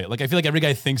one day. Like I feel like every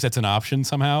guy thinks that's an option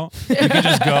somehow. You can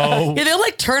just go. Yeah, they'll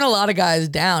like turn a lot of guys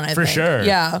down. I For think. sure.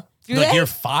 Yeah. Like you're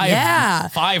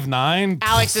 5'9".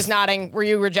 Alex is nodding. Were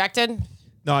you rejected?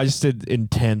 No, I just did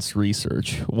intense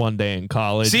research one day in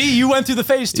college. See, you went through the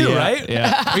phase too, Yeah, right?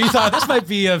 yeah. Or you thought this might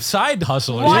be a side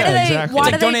hustle. Or Why something. do they? exactly. Why It's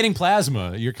do like they? donating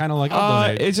plasma. You're kind of like, I'll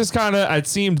donate. It's just kind of, it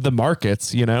seemed the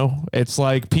markets, it's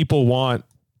like people want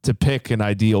to pick an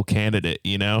ideal candidate,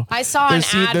 I saw an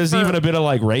ad there's for- even a bit of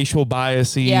like racial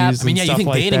biases. Yeah. I mean, yeah, you stuff think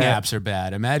like dating that. apps are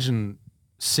bad. Imagine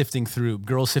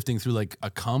girls sifting through like a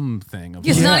cum thing. Of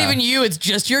It's like, not Yeah. even you. It's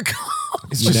just your.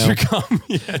 It's You just know. your cum.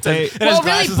 Yeah, it They- has Well, it really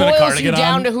glasses and a boils cardigan you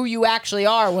down on. to who you actually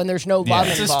are when there's no love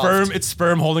It's a involved. It's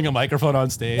sperm holding a microphone on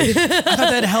stage. I thought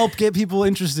that'd help get people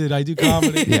interested. I do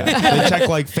comedy. Yeah, they check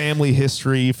like family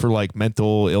history for like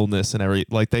mental illness and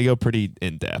like they go pretty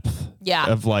in depth. Yeah.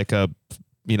 Of like a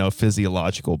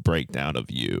physiological breakdown of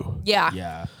you. Yeah.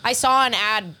 Yeah. I saw an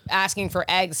ad asking for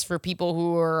eggs for people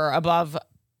who are above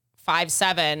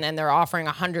 5'7" and they're offering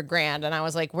 $100,000. And I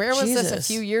was like, where was this Jesus.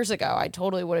 a few years ago? I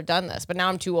totally would have done this, but now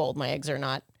I'm too old. My eggs are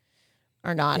not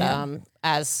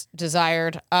as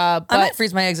desired. I might But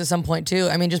freeze my eggs at some point too.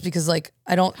 I mean, just because like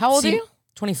I don't. How old are you?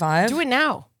 25. do it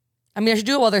now. I mean, I should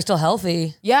do it while they're still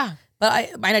healthy. Yeah. But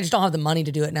I just don't have the money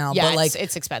to do it now. Yeah. but like,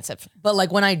 it's expensive. but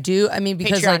like when I do, I mean,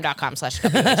 because like,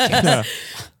 Patreon.com/WHS.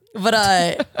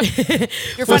 but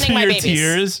You're funding my Your babies.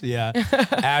 tears. Yeah.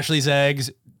 Ashley's eggs.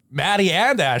 Maddie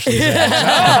and Ashley's eggs.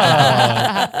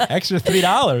 Oh, extra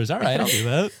 $3. All right, I'll do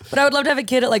that. But I would love to have a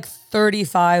kid at like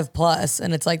 35 plus,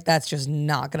 and it's like that's just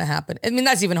not gonna happen. I mean,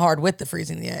 that's even hard with the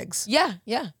freezing the eggs. Yeah.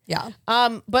 Yeah. Yeah.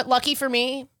 But lucky for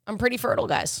me, I'm pretty fertile,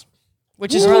 guys,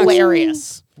 which is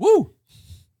hilarious. Woo.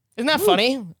 Isn't that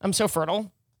funny? I'm so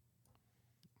fertile.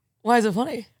 Why is it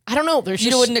funny? I don't know.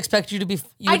 You wouldn't expect you to be.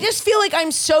 I just feel like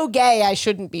I'm so gay I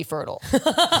shouldn't be fertile.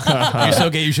 You're so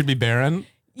gay you should be barren.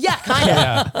 Yeah, kind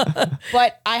of.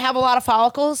 But I have a lot of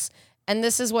follicles, and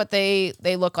this is what they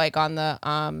look like on the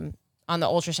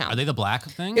ultrasound. Are they the black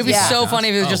thing? It'd be so funny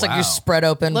if it was just like your spread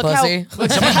open pussy.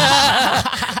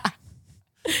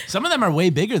 Some of them are way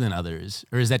bigger than others,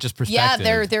 or is that just perspective?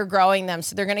 Yeah, they're growing them,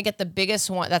 so they're gonna get the biggest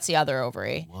one. That's the other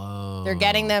ovary. Whoa. They're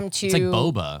getting them to. It's like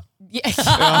boba. Yeah.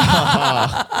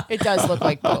 It does look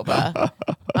like boba.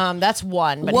 That's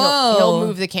one, but he'll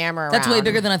move the camera around. That's way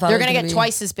bigger than I thought. They're it was gonna gonna get be.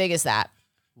 twice as big as that.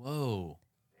 Whoa.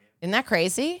 Isn't that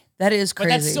crazy? That is But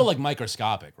crazy. that's still like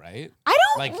microscopic, right? I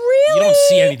don't Like really. you don't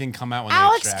see anything come out when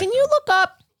Alex, they extract can them. you look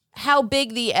up how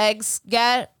big the eggs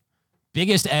get?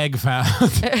 Biggest egg found.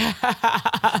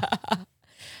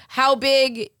 How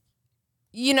big?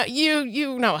 You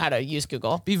know how to use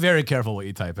Google. Be very careful what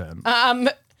you type in.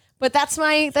 But that's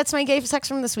my gay sex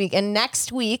from this week. And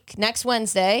next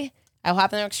Wednesday, I'll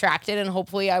have them extracted, and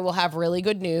hopefully I will have really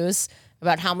good news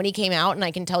about how many came out, and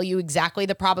I can tell you exactly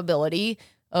the probability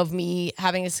of me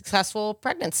having a successful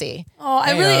pregnancy. Oh,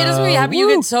 it does make me happy. You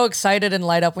get so excited and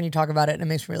light up when you talk about it, and it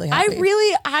makes me really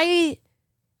happy.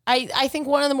 I think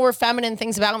one of the more feminine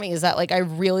things about me is that like I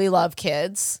really love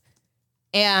kids,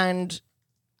 and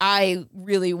I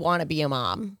really want to be a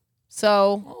mom.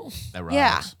 So That rocks.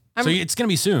 yeah. So it's gonna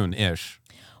be soon-ish.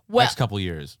 Well, Next couple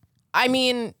years. I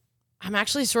mean, I'm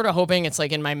actually sort of hoping it's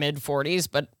like in my mid 40s,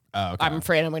 but Oh, okay. I'm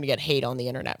afraid I'm going to get hate on the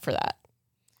internet for that.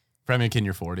 For having a kid in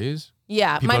your 40s?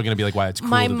 Yeah, People are gonna be like, "Why it's cool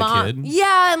my to mom, the kid?"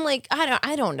 Yeah, and like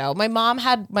I don't know. My mom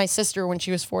had my sister when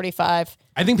she was 45.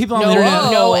 I think people on the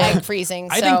internet. No egg freezing.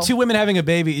 I so. think two women having a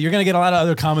baby, you're gonna get a lot of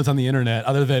other comments on the internet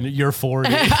other than you're 40.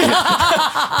 People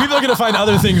are gonna find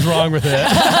other things wrong with it.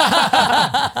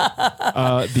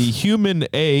 The human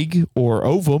egg or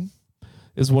ovum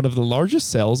is one of the largest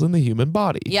cells in the human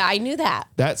body. Yeah, I knew that.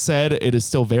 That said, it is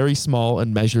still very small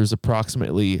and measures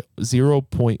approximately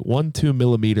 0.12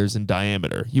 millimeters in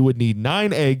diameter. You would need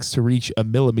 9 eggs to reach a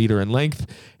millimeter in length,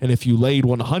 and if you laid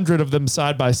 100 of them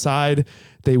side by side,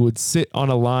 they would sit on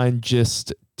a line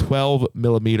just 12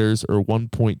 millimeters or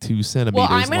 1.2 centimeters Well,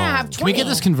 I'm gonna long. have Can we get 20.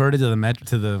 this converted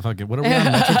to the fucking what are we on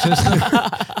metric system?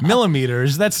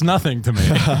 Millimeters. That's nothing to me.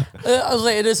 I was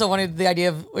like, it is so funny, the idea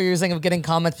of what you're saying of getting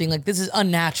comments being like, this is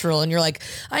unnatural. And you're like,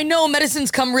 I know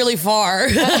medicine's come really far.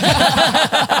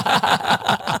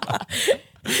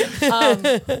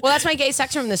 Well, that's my gay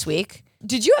sex from this week.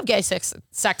 Did you have gay sex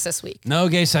this week? No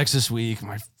gay sex this week.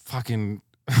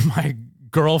 My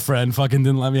girlfriend fucking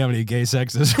didn't let me have any gay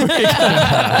sex this week.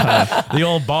 The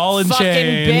old ball and Fucking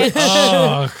chain. bitch.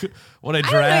 Oh, what a I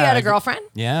drag. didn't know you had a girlfriend.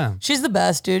 Yeah. She's the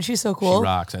best, dude. She's so cool. She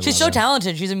rocks. I She's love so her.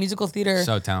 talented. She's a musical theater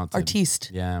So talented.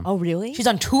 artiste. Yeah. Oh, really? She's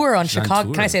on tour on She's on Chicago.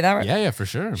 tour. Can I say that right? Yeah, for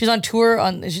sure. She's on tour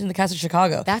she's in the cast of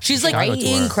Chicago. She's like Chicago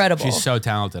tour. incredible. She's so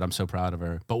talented. I'm so proud of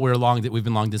her. But we've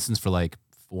been long distance for like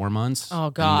 4 months. Oh,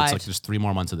 And God. it's like there's 3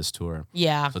 more months of this tour.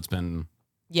 Yeah. So it's been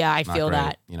Yeah, I not feel great,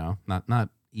 that. You know, not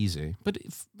easy, but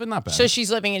not bad. So she's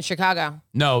living in Chicago.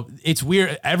 No, it's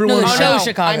weird. Everyone. No, is show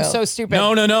Chicago. I'm so stupid.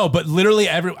 No. But literally,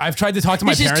 I've tried to talk to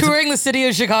my She's parents. touring the city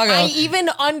of Chicago. I even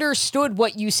understood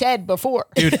what you said before.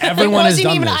 Dude, everyone it has wasn't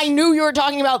done even. this. I knew you were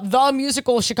talking about the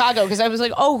musical Chicago because I was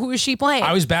like, oh, who is she playing?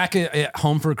 I was back at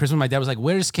home for Christmas. My dad was like,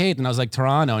 "Where's Kate?" And I was like,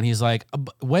 "Toronto." And he's like,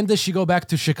 "When does she go back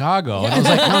to Chicago?" And I was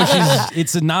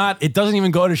like, "No, it doesn't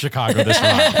even go to Chicago this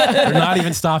month. They're not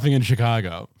even stopping in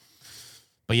Chicago."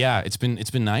 But yeah, it's been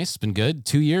nice. It's been good.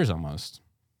 2 years almost.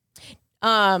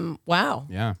 Wow.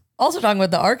 Yeah. Also talking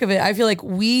about the arc of it, I feel like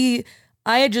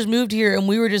I had just moved here and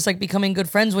we were just like becoming good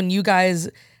friends when you guys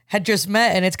had just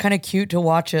met, and it's kind of cute to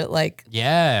watch it like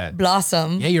Yeah.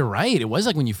 blossom. Yeah, you're right. It was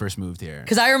like when you first moved here.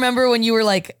 Because I remember when you were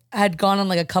like, had gone on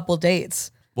like a couple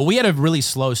dates. Well, we had a really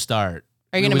slow start.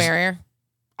 Are you It gonna was- marry her?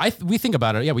 We think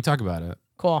about it. Yeah, we talk about it.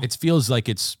 Cool. It feels like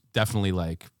it's definitely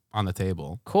like on the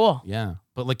table. Cool. Yeah.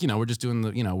 But like, we're just doing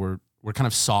we're kind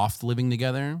of soft living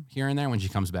together here and there when she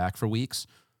comes back for weeks.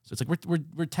 So it's like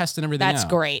we're testing everything That's out.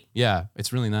 great. Yeah,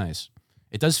 it's really nice.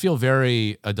 It does feel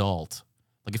very adult.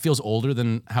 Like it feels older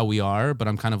than how we are, but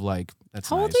I'm kind of like, that's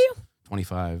How nice. old are you?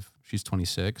 25. She's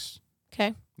 26.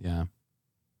 Okay. Yeah.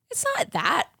 It's not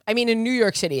that. I mean, in New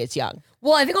York City, it's young.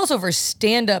 Well, I think also for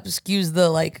stand-up skews the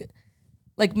like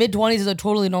mid-20s is a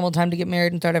totally normal time to get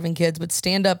married and start having kids, but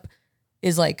stand-up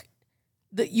is like,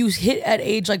 you hit at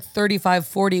age like 35,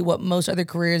 40, what most other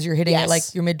careers you're hitting at Yes.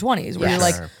 like your mid-20s, where Yes. you're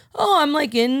like, Sure. oh, I'm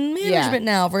like in management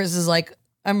now, versus like,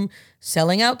 I'm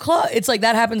selling out club. It's like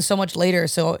that happens so much later.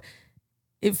 So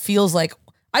it feels like,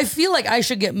 I feel like I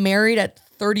should get married at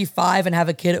 35 and have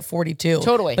a kid at 42.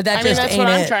 Totally. But that I mean, just that's ain't what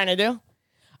I'm it. trying to do.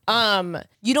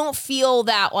 You don't feel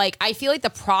that, like, I feel like the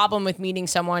problem with meeting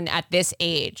someone at this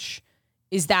age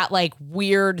is that, like,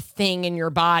 weird thing in your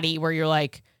body where you're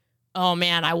like, oh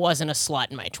man, I wasn't a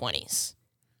slut in my 20s.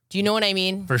 Do you know what I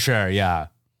mean? For sure, yeah.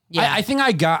 Yeah. I think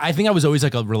I was always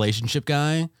like a relationship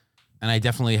guy, and I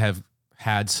definitely have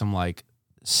had some like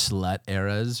slut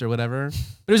eras or whatever.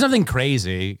 But it was nothing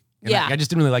crazy. And Yeah. I just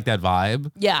didn't really like that vibe.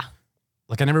 Yeah.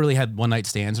 Like I never really had one night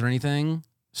stands or anything.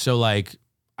 So like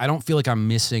I don't feel like I'm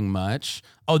missing much.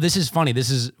 Oh, this is funny.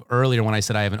 This is earlier when I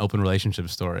said I have an open relationship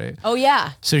story. Oh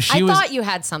yeah. So I thought you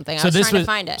had something. I was trying to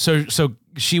find it. So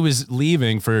she was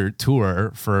leaving for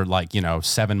tour for like,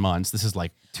 7 months. This is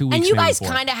like 2 weeks. And you maybe guys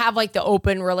before. kind of have like the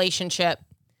open relationship.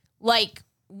 Like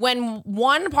when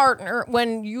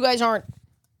you guys aren't,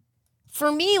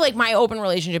 for me, like my open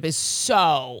relationship is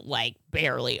so like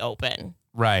barely open.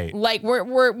 Right. Like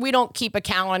we don't keep a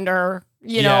calendar,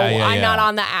 you know, Yeah, I'm yeah. not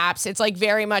on the apps. It's like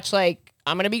very much like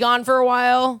I'm going to be gone for a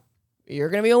while. You're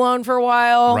going to be alone for a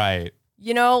while. Right.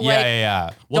 You know, like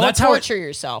Yeah. Well, don't that's how torture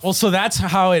yourself. Well, so that's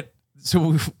how it.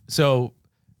 So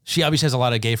she obviously has a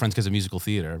lot of gay friends because of musical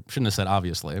theater. Shouldn't have said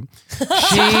obviously.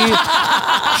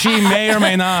 She may or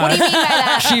may not. What do you mean by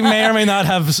that? She may or may not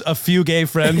have a few gay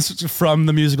friends from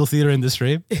the musical theater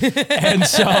industry, and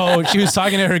so she was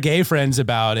talking to her gay friends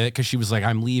about it because she was like,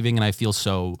 "I'm leaving, and I feel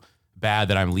so bad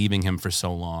that I'm leaving him for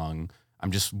so long.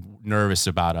 I'm just nervous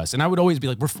about us." And I would always be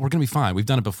like, "We're gonna be fine. We've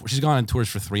done it before." She's gone on tours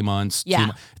for 3 months. Yeah. 2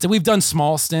 months. So we've done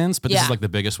small stints, but this Yeah. is like the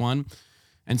biggest one.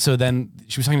 And so then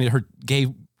she was talking to her gay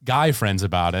guy friends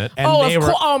about it, and Oh, they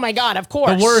were oh my God, of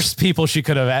course. the worst people she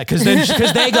could have had because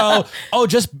they go, "Oh,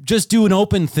 just do an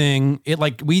open thing." It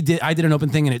like I did an open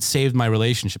thing and it saved my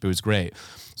relationship. It was great.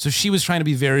 So she was trying to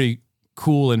be very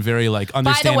cool and very like By the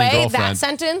understanding way, girlfriend. that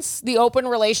sentence, the open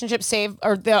relationship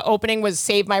the opening was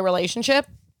save my relationship.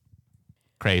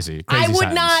 Crazy I would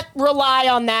sentence. not rely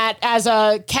on that as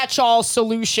a catch-all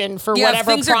solution for Yeah, if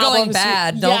whatever things are problems. going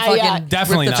bad, don't fucking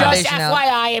Definitely rip the not. Just foundation out.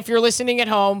 FYI, if you're listening at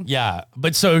home. Yeah,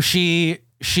 but so she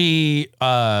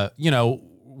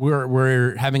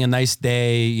we're having a nice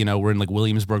day, we're in like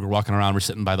Williamsburg, we're walking around, we're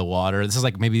sitting by the water. This is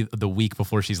like maybe the week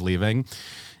before she's leaving.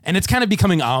 And it's kind of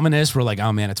becoming ominous. We're like,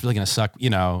 "Oh man, it's really going to suck,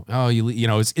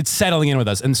 it's settling in with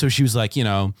us." And so she was like, hey,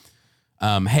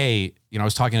 I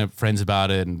was talking to friends about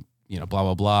it and, blah,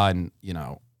 blah, blah. And,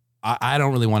 I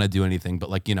don't really want to do anything,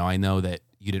 but like, I know that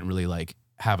you didn't really like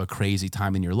have a crazy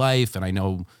time in your life. And I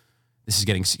know this is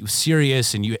getting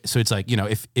serious. And so it's like,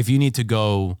 if you need to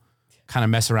go kind of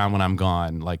mess around when I'm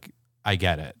gone, like, I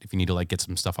get it. If you need to like get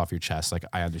some stuff off your chest, like,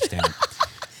 I understand.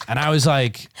 And I was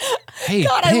like, hey,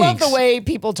 God, thanks. I love the way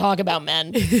people talk about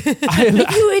men.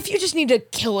 if you just need to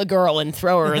kill a girl and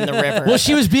throw her in the river. Well,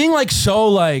 she was being like, so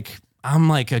like, I'm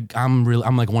like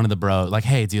one of the bros. Like,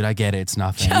 hey, dude, I get it. It's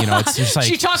nothing. It's just like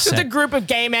she talks with a group of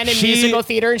gay men in musical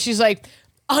theater, and she's like,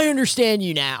 I understand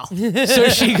you now. So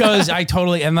she goes, I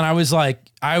totally. And then I was like,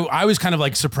 I was kind of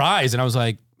like surprised, and I was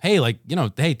like, hey, like,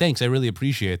 hey, thanks. I really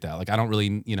appreciate that. Like, I don't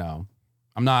really,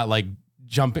 I'm not like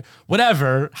jumping,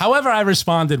 whatever. However, I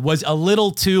responded was a little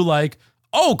too like,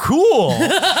 oh, cool.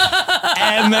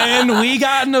 And then we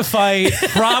got in a fight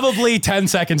probably 10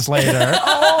 seconds later.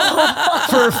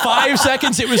 For 5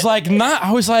 seconds, it was like,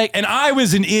 I was like, and I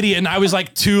was an idiot. And I was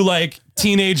like, too like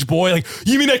teenage boy, like,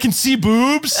 you mean I can see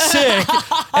boobs? Sick.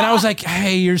 And I was like,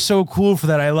 hey, you're so cool for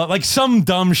that. I love like some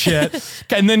dumb shit.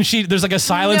 And then there's like a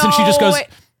silence and she just goes,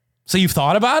 so you've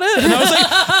thought about it? And I was like,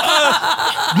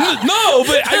 no,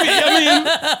 but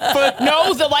but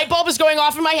no, the light bulb is going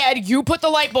off in my head. You put the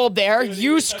light bulb there.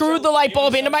 You screwed the light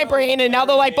bulb into my brain, and now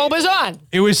the light bulb is on.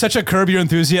 it was such a Curb Your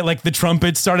Enthusiasm. Like the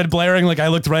trumpet started blaring. Like I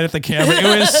looked right at the camera.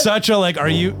 It was such a like, are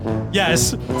you?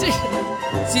 Yes. So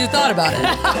you thought about it.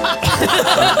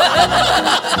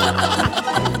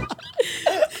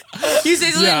 You say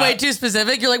something way too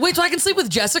specific. You're like, wait, so I can sleep with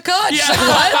Jessica? And she's like,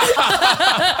 what?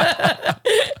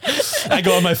 I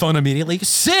go on my phone immediately.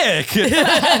 Sick.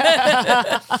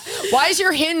 Why is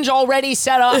your hinge already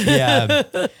set up?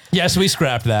 Yeah. Yeah, so we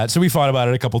scrapped that. So we fought about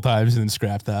it a couple times and then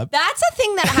scrapped that. That's a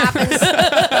thing that happens.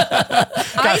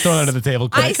 Got thrown under the table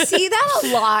quick. I see that a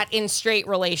lot in straight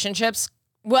relationships.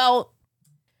 Well,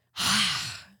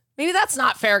 maybe that's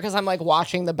not fair because I'm like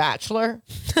watching The Bachelor.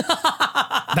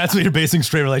 That's what you're basing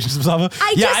straight relationships off of?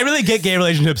 I really get gay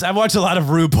relationships. I've watched a lot of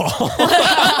RuPaul.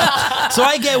 So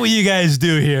I get what you guys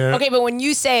do here. Okay, but when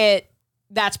you say it,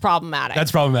 that's problematic.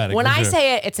 That's problematic. When for I sure.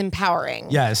 say it, it's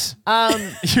empowering. Yes.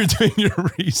 You're doing your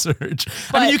research.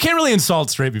 I mean, But- you can't really insult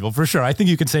straight people, for sure. I think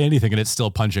you can say anything and it's still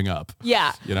punching up.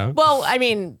 Yeah. Well, I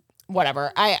mean,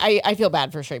 whatever. I feel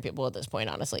bad for straight people at this point,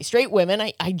 honestly. Straight women,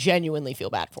 I genuinely feel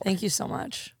bad for. Thank you so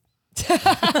much.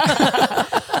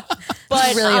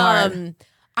 But really hard.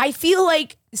 I feel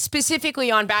like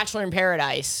specifically on Bachelor in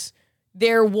Paradise,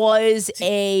 there was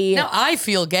a Now I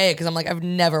feel gay because I'm like, I've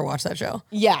never watched that show.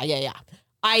 yeah.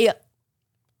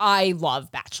 I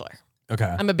love Bachelor. Okay.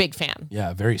 I'm a big fan.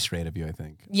 Yeah, very straight of you, I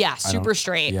think. Yeah, I super don't-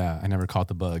 straight. Yeah, I never caught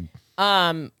the bug.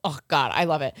 Oh God, I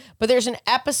love it. But there's an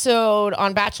episode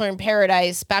on Bachelor in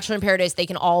Paradise. Bachelor in Paradise, they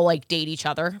can all like date each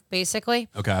other, basically.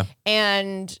 Okay.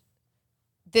 And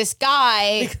this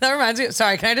guy, That reminds me.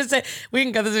 Sorry, can I just say we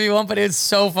can cut this if you want? But it's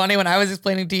so funny when I was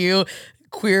explaining to you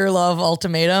Queer Love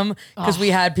Ultimatum because we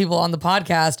had people on the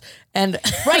podcast and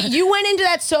right? You went into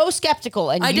that so skeptical,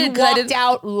 and I you did, 'cause I walked didn't-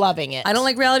 out loving it. I don't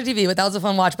like reality TV, but that was a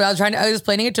fun watch. But I was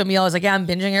explaining it to Emil. I was like, yeah, I'm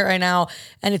binging it right now.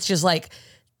 And it's just like,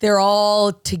 they're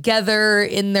all together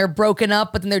and they're broken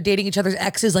up, but then they're dating each other's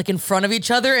exes like in front of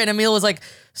each other. And Emil was like,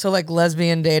 so like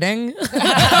lesbian dating? I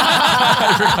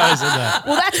forgot I said that.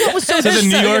 Well, that's what was so So the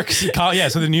New genius. York,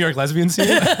 so the New York lesbian scene.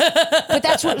 But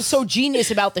that's what was so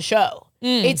genius about the show.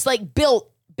 It's like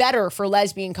built better for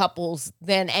lesbian couples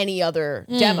than any other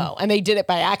demo, and they did it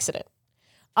by accident.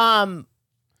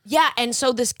 Yeah, and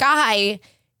so this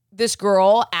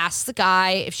girl asks the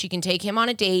guy if she can take him on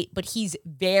a date, but he's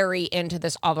very into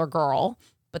this other girl,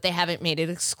 but they haven't made it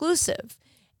exclusive.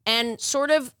 And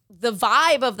sort of the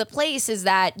vibe of the place is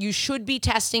that you should be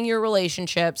testing your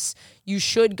relationships. You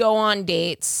should go on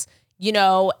dates, you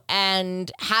know,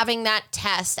 and having that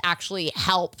test actually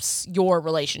helps your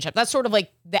relationship. That's sort of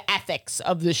like the ethics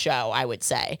of the show, I would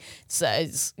say.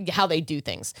 It's how they do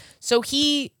things. So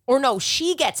she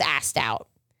gets asked out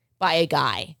by a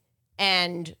guy,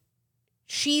 and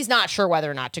she's not sure whether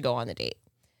or not to go on the date.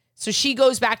 So she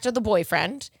goes back to the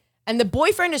boyfriend, and the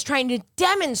boyfriend is trying to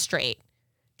demonstrate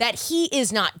that he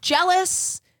is not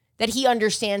jealous, that he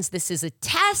understands this is a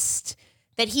test,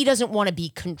 that he doesn't want to be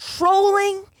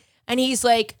controlling. And he's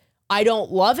like, I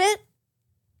don't love it,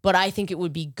 but I think it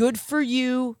would be good for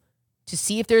you to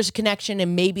see if there's a connection,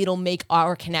 and maybe it'll make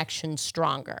our connection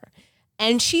stronger.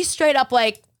 And she's straight up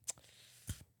like,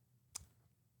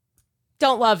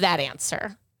 don't love that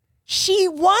answer. She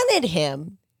wanted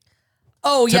him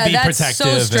Oh To yeah, be that's so protective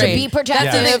and- straight. to be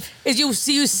protective. That's the thing, is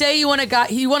you say you want a guy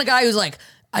who's like,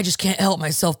 I just can't help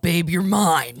myself, babe. You're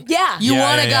mine. Yeah. You Yeah,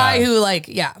 want a yeah, guy yeah. who like,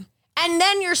 yeah. And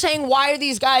then you're saying, why are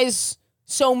these guys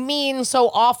so mean, so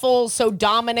awful, so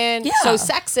dominant, Yeah. so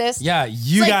sexist? Yeah,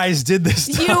 you like, guys did this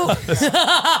to You,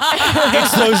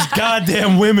 It's those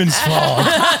goddamn women's fault.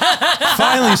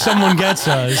 Finally, someone gets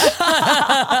us.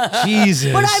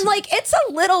 Jesus. but I'm like,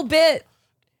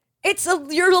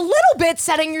 you're a little bit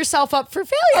setting yourself up for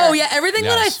failure. Oh yeah, everything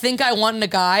that I Yes. think I want in a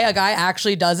guy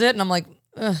actually does it, and I'm like,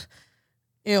 ugh,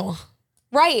 ew.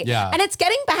 Right. Yeah. And it's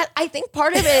getting bad. I think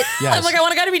part of it. Yes. I'm like, I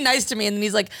want a guy to be nice to me, and then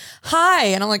he's like, hi,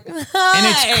 and I'm like, hi. And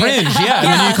it's cringe, yeah. And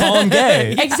then you call him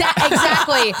gay.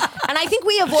 Exactly. And I think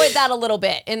we avoid that a little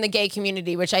bit in the gay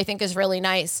community, which I think is really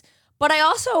nice. But I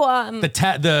also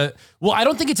Well, I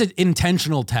don't think it's an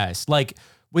intentional test. Like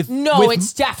with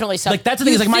it's definitely something. like that's the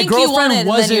thing. You Is like my think you want it, girlfriend and then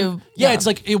wasn't. you- Yeah, yeah. it's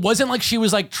like it wasn't like she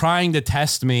was like trying to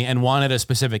test me and wanted a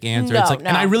specific answer. No, It's like, no.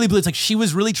 and I really believe it's like she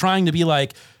was really trying to be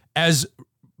like as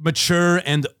mature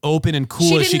and open and cool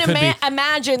she as she didn't could be.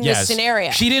 imagine Yes. this scenario.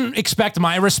 She didn't expect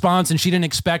my response, and she didn't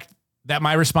expect that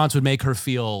my response would make her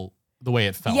feel the way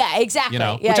it felt. Yeah, exactly. You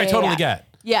know, Yeah, which I yeah, totally yeah. get.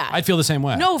 Yeah. I'd feel the same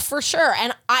way. No, for sure.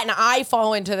 And I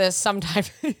fall into this sometimes.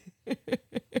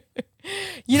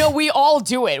 You know, we all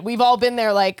do it. We've all been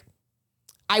there like,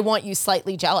 I want you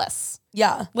slightly jealous.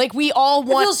 yeah. Like we all It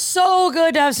want feels so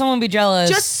good to have someone be jealous.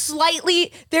 just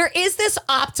slightly. There is this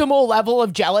optimal level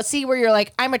of jealousy where you're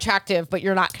like, I'm attractive, but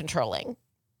you're not controlling.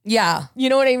 yeah. You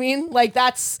know what I mean? Like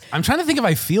that's I'm trying to think if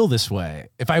I feel this way.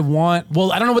 If I want,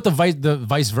 well, I don't know what the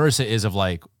vice versa is of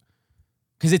like,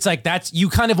 because it's like that's you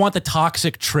kind of want the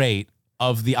toxic trait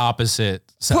of the opposite.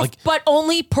 So like, but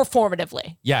only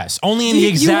performatively. yes, only in the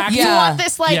exact. You Yeah. want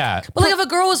this like Yeah. But like if a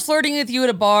girl was flirting with you at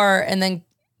a bar and then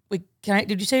wait,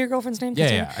 did you say your girlfriend's name? Yeah,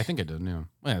 yeah, I think I did. Yeah,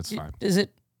 well, it's fine. Is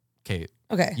it Kate,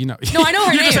 okay? you know. No, I know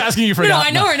her You're name. just asking you for. No,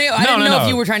 I know her name. I didn't know if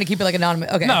you were trying to keep it like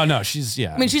anonymous. Okay. No, she's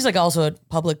yeah. I mean, she's like also a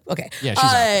public. Okay. Yeah, she's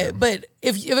out there. But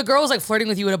if a girl was like flirting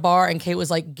with you at a bar and Kate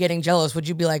was like getting jealous, would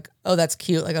you be like, oh, that's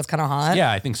cute? Like that's kind of hot.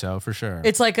 yeah, I think so for sure.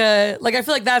 It's like I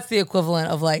feel like that's the equivalent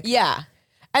of like, yeah.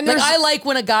 And like there's I like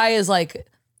when a guy is like,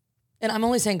 and I'm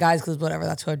only saying guys because whatever,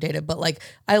 that's who I've dated. But like,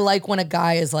 I like when a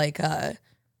guy is like,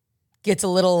 gets a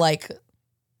little like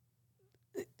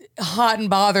hot and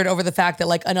bothered over the fact that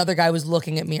like another guy was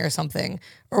looking at me or something,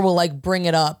 or will like bring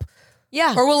it up.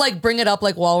 yeah. Or we'll like bring it up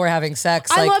like while we're having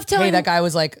sex. I Like, love telling- hey, that guy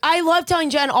was like, I love telling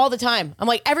Jen all the time. I'm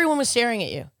like, everyone was staring at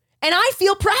you. And I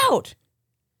feel proud.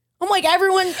 I'm like,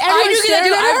 everyone I do get that staring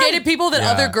too. at I've her. dated people that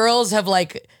Yeah. other girls have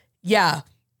like Yeah.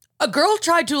 A girl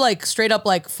tried to like straight up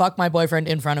like fuck my boyfriend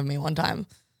in front of me one time.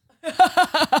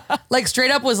 Like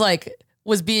straight up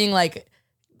was being like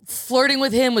flirting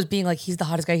with him, was being like, he's the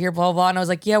hottest guy here, blah, blah, blah. And I was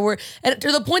like, yeah, and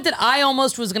to the point that I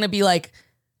almost was going to be like,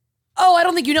 oh, I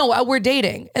don't think you know, we're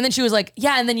dating. And then she was like,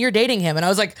 yeah, and then you're dating him. And I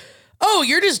was like, oh,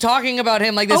 you're just talking about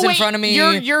him like this in front of me.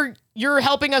 You're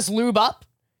helping us lube up?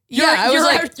 Yeah,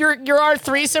 You're our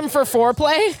threesome for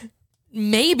foreplay?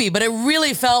 Maybe, but it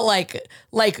really felt like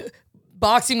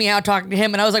boxing me out talking to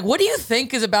him. And I was like, what do you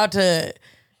think is about to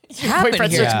happen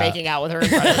Boyfriend here? starts making out with her in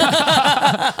front of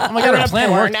her. Oh my God, our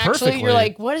plan worked perfectly. You're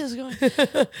like, what is going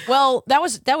on? Well, that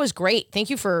was great. Thank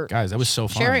you for guys, that was so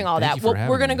fun. sharing all Thank that. you for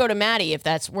We're going to having go to Maddie if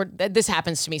this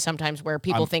happens to me sometimes where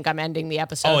people think I'm ending the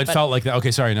episode. Oh, it felt like that.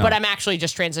 Okay, sorry, no. But I'm actually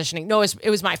just transitioning. No, it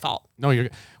was my fault. No, you're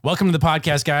welcome to the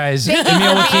podcast, guys. Emil This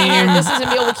Wakim, is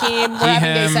Emil Wakim. We're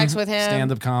having gay sex with him.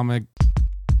 stand-up comic.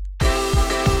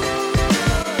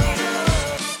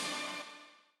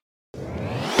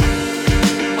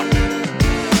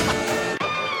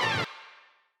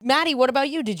 Maddie, what about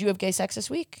you? Did you have gay sex this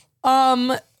week?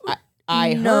 I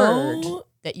No. heard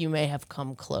that you may have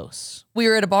come close. We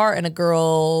were at a bar and a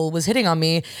girl was hitting on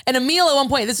me. And Emil at one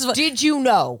point, this is what, Did you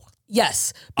know?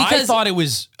 yes. I Because thought it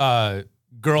was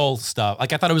girl stuff.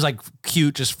 Like I thought it was like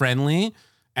cute, just friendly.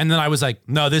 And then I was like,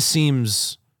 no, this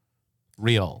seems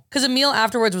real. Because Emil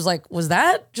afterwards was like, was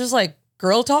that just like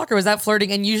girl talk or was that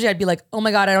flirting? And usually I'd be like, oh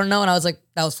my God, I don't know. And I was like,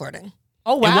 that was flirting.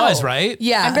 Oh, wow. It was, right?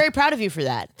 Yeah. I'm very proud of you for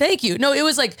that. Thank you. No, it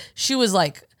was like, she was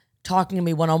like talking to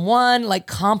me one-on-one, like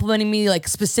complimenting me, like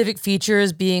specific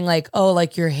features, being like, oh,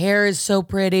 like your hair is so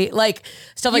pretty, like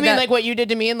stuff You like mean that. like what you did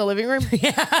to me in the living room?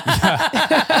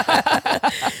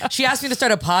 She asked me to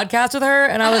start a podcast with her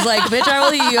and I was like, bitch, I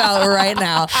will eat you out right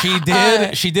now. She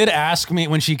did ask me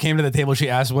when she came to the table, she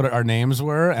asked what our names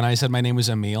were. And I said, my name was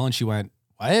Emil. And she went,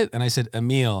 what? And I said,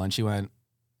 Emil. And she went,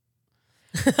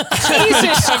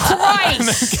 Jesus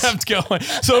Christ. kept going.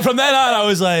 So from then on, I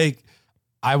was like,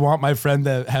 I want my friend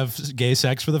to have gay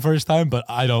sex for the first time, but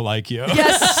I don't like you.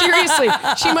 Yes, seriously.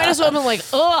 She might as well have been like,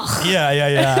 ugh.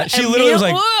 Yeah. She literally was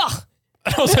like, ugh.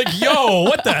 I was like, yo,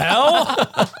 what the hell?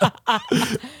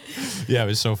 Yeah, it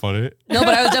was so funny. No,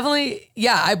 but I was definitely,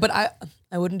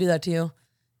 I wouldn't do that to you.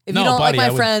 If No, you don't buddy, I like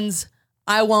my would- friends,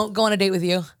 I won't go on a date with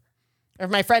you. Or if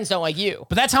my friends don't like you.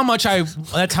 But that's how much I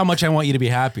want you to be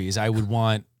happy. Is I would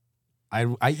want, I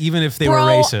even if they were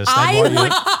Bro, racist, I'd want you.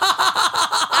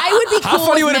 I would be cool How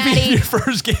funny with would it be Maddie. if your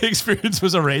first gay experience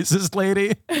was a racist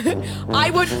lady?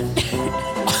 I would.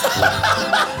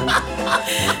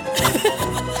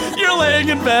 You're laying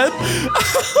in bed.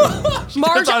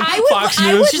 Marge, It's on I would. Fox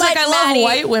I News. would She's let like, I love Maddie,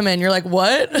 white women. You're like,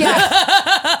 what? Yeah.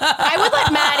 I would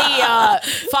let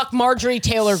Maddie fuck Marjorie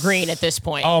Taylor Greene at this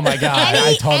point. Oh my god,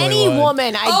 I totally any would.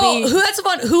 woman, I'd Oh, be. who that's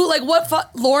fun. Who like what?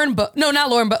 Lauren, but no, not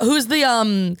Lauren, but who's the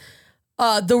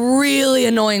really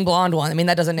annoying blonde one? I mean,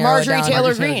 that doesn't narrow Marjorie it down.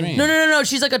 Taylor Taylor Greene. Greene. No.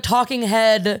 She's like a talking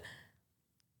head.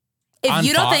 If On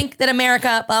you don't Fox? think that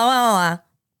America, blah, blah, blah.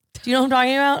 Do you know what I'm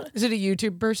talking about? Is it a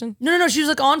YouTube person? No. She was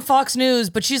like on Fox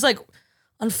News, but she's like,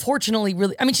 unfortunately,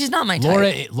 really. I mean, she's not my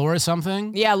type. Laura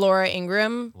something. Yeah, Laura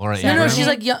Ingraham. Laura No, Ingraham. she's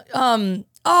like,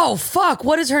 oh fuck,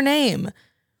 what is her name?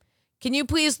 Can you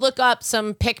please look up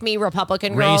some pick me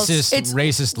Republican girls?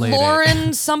 racist lady.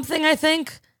 Lauren something, I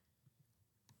think.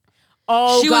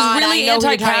 Oh, She God, was really I know who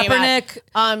you're talking about. anti-Kaepernick.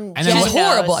 And then She's what-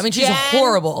 horrible. I mean, she's Jen-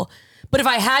 horrible. But if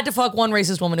I had to fuck one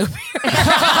racist woman, it would be her.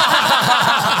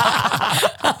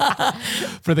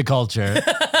 for the culture.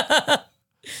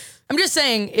 I'm just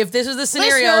saying, if this was the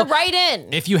scenario, Listener, write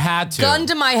in. If you had to, gun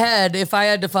to my head, if I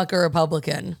had to fuck a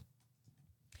Republican.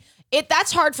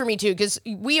 That's hard for me too, because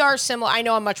we are similar. I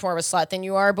know I'm much more of a slut than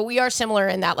you are, but we are similar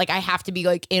in that like I have to be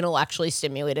like intellectually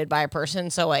stimulated by a person.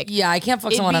 So like Yeah, I can't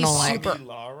fuck it'd someone I be don't like. super-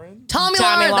 Tommy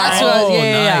Tommy Lauren, that's Lauren. what. oh,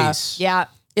 Yeah. nice. Yeah.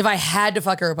 If I had to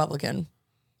fuck a Republican,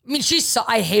 I mean,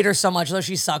 I hate her so much, though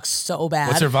she sucks so bad.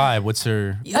 What's her vibe? What's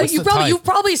her? What's You've the type?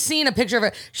 probably seen a picture of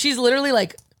her. She's literally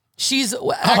like, she's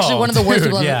actually one of the worst dude,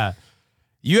 people ever. Yeah.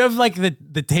 You have like the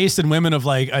taste in women of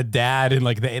like a dad and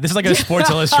like this is like a Sports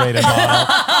Illustrated model.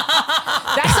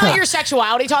 That's not your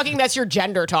sexuality talking. That's your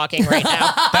gender talking right now.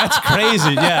 That's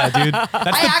crazy. Yeah, dude. That's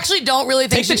I actually don't really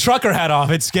think take the trucker hat off.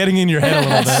 It's getting in your head a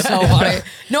little bit. so funny.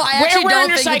 No, I actually Where in don't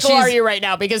your think that cycle she's. are you right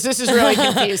now? Because this is really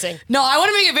confusing. No, I want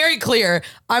to make it very clear.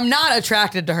 I'm not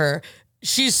attracted to her.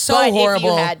 She's so But horrible.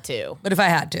 if you had to. But if I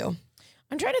had to,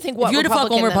 I'm trying to think what you had to fuck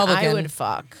one Republican that I Republican. would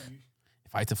fuck.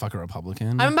 If I had to fuck a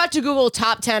Republican, I'm about to Google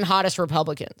top 10 hottest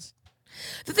Republicans.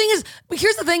 the thing is, but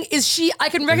here's the thing: is she? I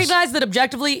can recognize that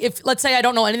objectively. If let's say I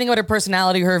don't know anything about her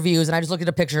personality, her views, and I just looked at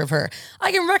a picture of her,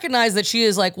 I can recognize that she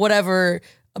is like whatever.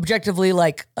 objectively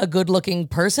like a good looking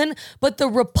person, but the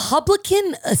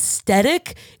Republican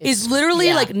aesthetic is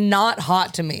literally like not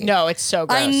hot to me. No, it's so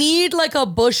gross. I need like a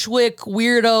Bushwick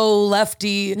weirdo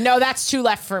lefty. No, that's too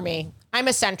left for me. I'm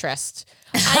a centrist.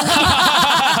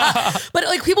 But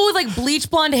like people with like bleach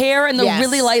blonde hair and the Yes.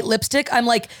 really light lipstick, I'm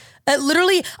like,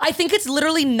 literally, I think it's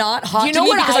literally not hot You to know me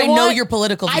what because I I know want? your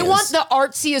political views. I want the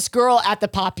artsiest girl at the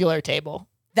popular table.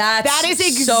 That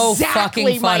is so exactly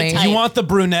fucking my funny. type. You want the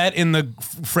brunette in the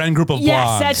friend group of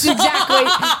Yes, blondes.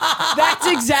 that's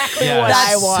exactly Yes. what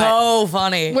That's I want. so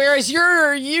funny. Whereas you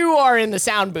are in the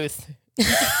sound booth. You're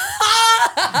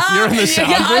in the sound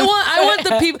Yeah,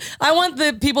 booth? I want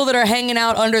the people that are hanging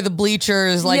out under the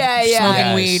bleachers, like smoking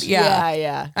Yes. weed. Yeah.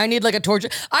 yeah. I need like a torture.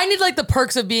 I need like the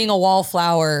perks of being a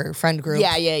wallflower friend group.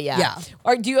 Yeah.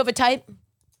 Or do you have a type?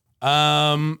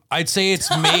 I'd say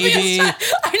it's maybe.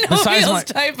 I know besides Emil's my-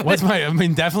 type. What's my? I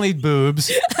mean, definitely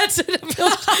boobs. That's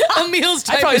Emil's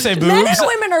type. I'd probably say Men boobs. and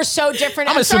women are so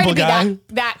different. I'm a sorry to simple be guy.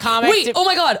 that comic. Wait, oh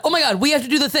my god, we have to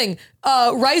do the thing.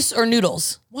 Rice or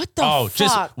noodles? What the Oh, fuck?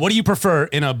 just what do you prefer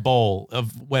in a bowl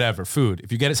of whatever food?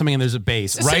 If you get it something and there's a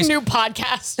base, This is rice, a new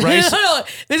podcast. rice, No,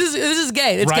 this is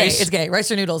gay. It's Rice. gay. It's gay.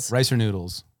 Rice or noodles? rice or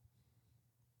noodles.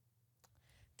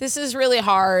 This is really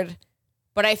hard,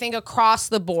 but I think across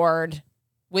the board,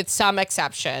 with some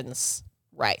exceptions,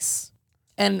 rice.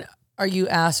 And are you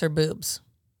ass or boobs?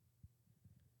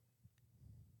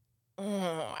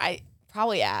 I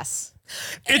probably ass.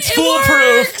 It's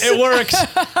foolproof. It works.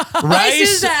 Rice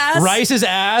is ass. Rice is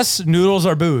ass. Noodles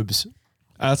are boobs.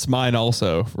 That's mine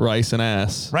also. Rice and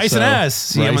ass. Rice So, and ass.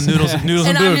 See, I'm a rice noodles, and noodles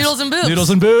and And I'm boobs. noodles and boobs. Noodles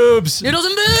and boobs. Noodles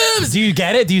and boobs. Do you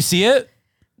get it? Do you see it?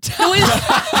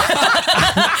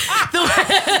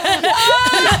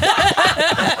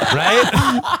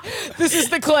 Right? This is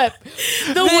the clip.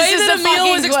 The way that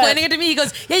Emil was clip. explaining it to me, he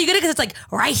goes, "Yeah, you get it because it's like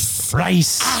rice,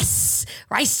 Rice. ass,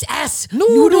 rice, ass, So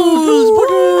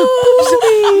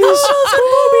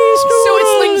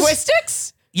it's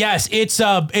linguistics? Yes, it's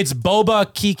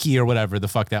Boba Kiki or whatever the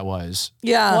fuck that was.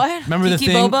 Yeah. What? Remember the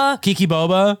Kiki thing? Boba? Kiki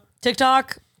Boba.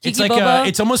 TikTok. It's Kiki like Boba.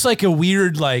 it's almost like a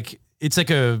weird it's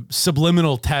like a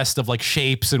subliminal test of like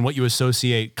shapes and what you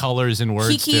associate colors and words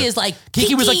Kiki to. is like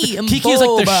Kiki was like Kiki and Kiki is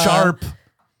like the Boba. sharp.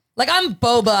 Like I'm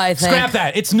boba, I think. Scrap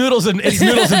that. It's noodles and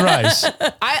rice.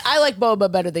 I like boba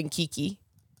better than Kiki.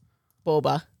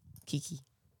 Boba. Kiki.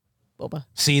 Boba.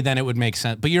 See, then it would make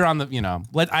sense. But you're on the,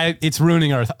 it's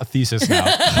ruining our thesis now.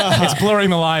 It's blurring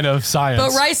the line of science.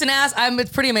 But rice and ass,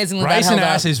 it's pretty amazing. That Rice that and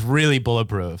held ass up. is really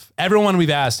bulletproof. Everyone we've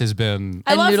asked has been,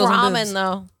 I love noodles and ramen boobs.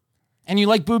 though. and you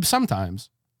like boobs sometimes.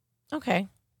 Okay.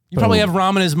 You probably have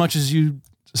ramen as much as you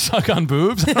suck on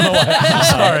boobs. I don't know why.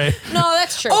 Sorry. No,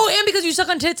 that's true. Oh, and because you suck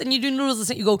on tits and you do noodles,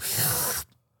 you go.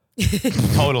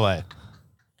 Totally.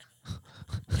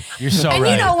 You're so and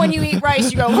right. you know when you eat rice,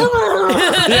 you go.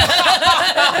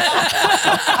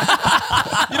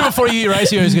 Before you eat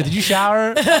rice, you always go, did you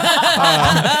shower?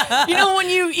 You know when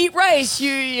you eat rice,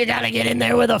 you gotta get in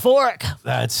there with a fork.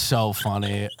 That's so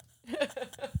funny.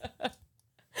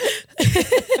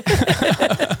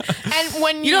 And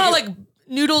when You know how like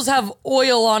noodles have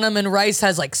oil on them and rice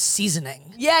has like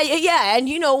seasoning. yeah. And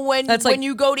you know when That's like- when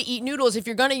you go to eat noodles, if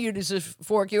you're gonna use a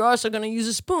fork, you're also gonna use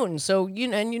a spoon. So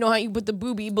and you know how you put the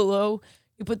boobie below,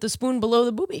 you put the spoon below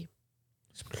the boobie.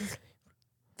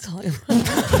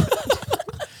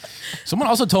 Someone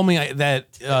also told me that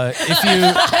if you...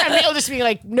 And they'll just be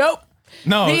like, nope.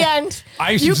 No. The end.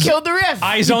 I You killed the riff.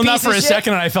 I you zoned out piece for of a shit.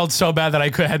 second and I felt so bad that I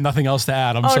had nothing else to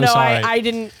add. I'm Oh so no, sorry. I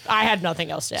didn't. I had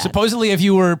nothing else to add. Supposedly, if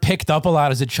you were picked up a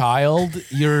lot as a child,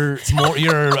 you're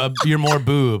more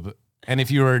boob, and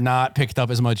if you were not picked up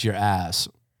as much, you're ass.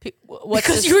 What's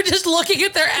Because this? you were just looking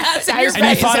at their ass and I you're was And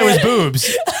you about to thought it say was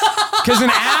boobs, because an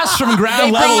ass from ground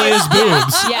They level bring- is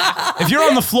boobs. Yeah. If you're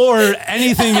on the floor,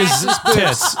 anything is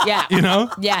tits. Yeah. You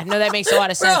know. Yeah. No, that makes a lot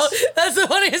of sense. Bro, that's the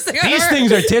funniest thing I've These ever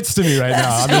things are tits to me right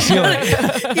now. I'm just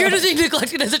feeling. You're just being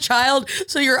neglected as a child,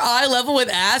 so you're eye level with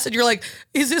ass, and you're like,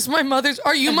 "Is this my mother's?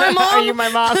 Are you my mom? Are you my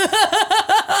mom?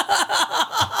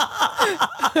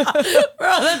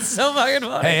 Bro, that's so fucking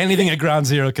funny. Hey, anything at ground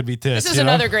zero could be tits. This is you know?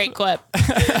 another great clip.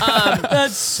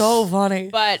 That's so funny.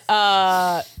 But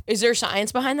is there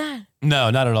science behind that? No,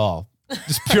 not at all.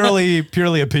 Just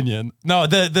purely opinion. No,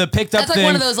 the picked up That's like thing.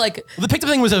 one of those like The picked up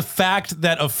thing was a fact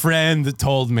that a friend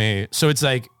told me. So it's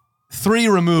like 3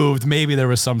 removed. Maybe there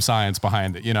was some science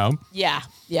behind it. You know, Yeah.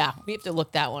 Yeah. We have to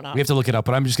look that one up. we have to look it up.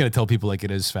 But I'm just gonna tell people like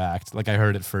it is fact. Like I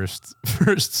heard it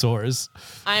first source.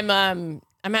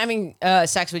 I'm having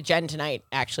sex with Jen tonight,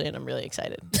 actually, and I'm really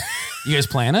excited. You guys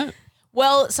plan it?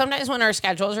 Well, sometimes when our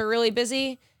schedules are really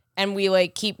busy and we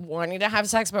like keep wanting to have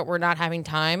sex, but we're not having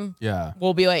time, Yeah.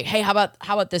 we'll be like, hey, how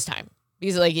about this time?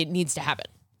 Because like it needs to happen.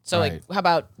 So like, Right. how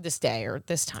about this day or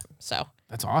this time? So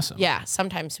That's awesome. yeah,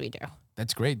 sometimes we do.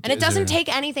 That's great. And it doesn't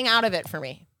take anything out of it for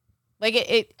me.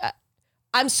 Like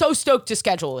I'm so stoked to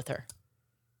schedule with her.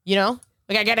 You know?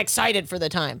 Like I get excited for the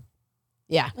time.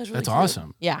 Yeah. That's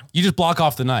awesome. Yeah. You just block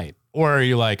off the night, or are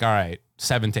you like, all right,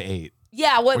 7 to 8?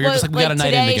 Yeah. What Or you're just like, we got a night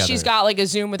in today together. she's got like a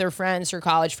Zoom with her friends, her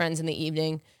college friends in the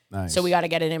evening. Nice. So we got to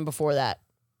get it in before that.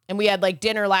 And we had like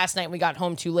dinner last night and we got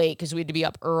home too late because we had to be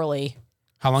up early.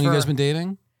 How long you guys been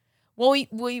dating? Well,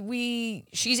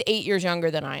 she's 8 years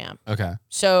younger than I am. Okay.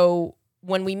 So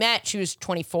when we met, she was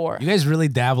 24. You guys really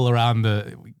dabble around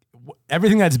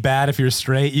everything that's bad if you're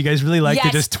straight. You guys really like to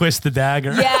Yes. just twist the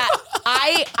dagger. Yeah,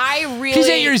 I really. She's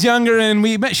 8 years younger, and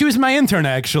we met. She was my intern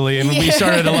actually, and we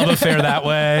started a love affair that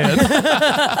way.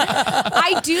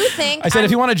 I do think. I said,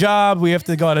 if you want a job, we have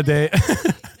to go on a date.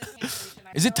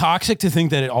 Is it toxic to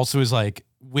think that it also is like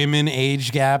women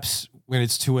age gaps? When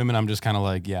it's two women, I'm just kind of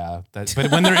like, yeah.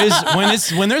 But when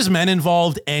there's men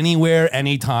involved anywhere,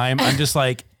 anytime, I'm just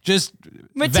like, vet it.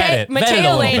 Vet it a Mateo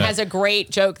little Lane bit. has a great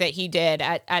joke that he did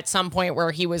at some point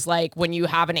where he was like, when you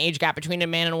have an age gap between a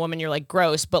man and a woman, you're like,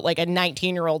 gross. But like a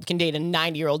 19-year-old can date a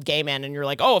 90-year-old gay man, and you're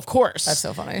like, oh, of course. That's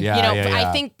so funny. Yeah, You know, yeah.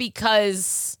 I think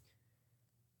because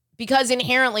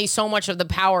inherently so much of the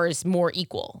power is more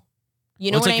equal.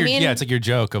 You know Well, it's what like I mean? Yeah, it's like your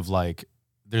joke of like,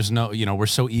 there's no, we're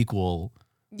so equal.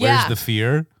 Yeah. Where's the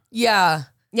fear? Yeah.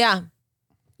 Yeah.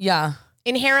 Yeah.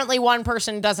 Inherently, one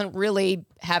person doesn't really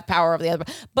have power over the other.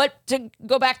 But to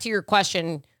go back to your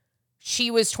question, she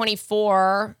was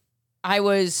 24. I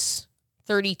was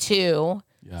 32.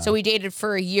 Yeah. So we dated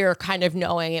for a year, kind of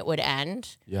knowing it would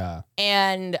end Yeah.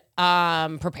 and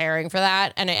preparing for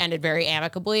that. And it ended very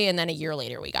amicably. And then a year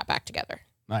later, we got back together.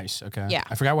 Nice. Okay. Yeah.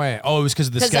 I forgot why. It was because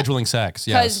of the 'Cause, scheduling sex.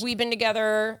 Because Yes. we've been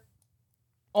together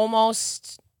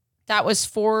that was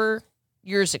 4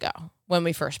 years ago when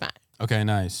we first met. Okay.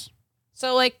 Nice.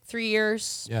 So like 3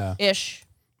 years Yeah. ish.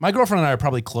 My girlfriend and I are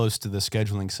probably close to the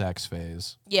scheduling sex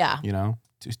phase. Yeah. You know,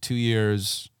 2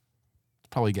 years,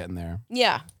 probably getting there.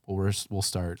 Yeah. We'll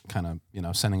start kind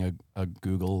of, sending a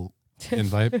Google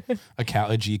invite, a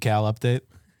GCal update.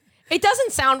 It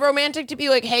doesn't sound romantic to be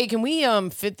like, hey, can we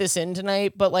fit this in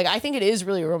tonight? But like, I think it is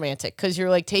really romantic because you're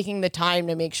like taking the time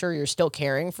to make sure you're still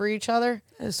caring for each other.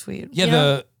 That's sweet.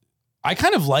 Yeah, I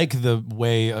kind of like the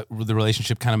way the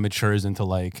relationship kind of matures into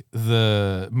like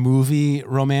the movie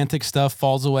romantic stuff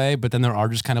falls away, but then there are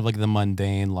just kind of like the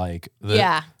mundane, like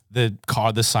the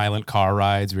silent car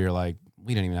rides where you're like,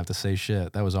 we didn't even have to say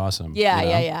shit. That was awesome. Yeah, you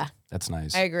know? yeah. That's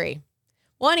nice. I agree.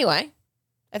 Well, anyway,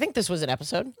 I think this was an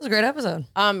episode. It was a great episode.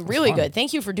 Really fun. good.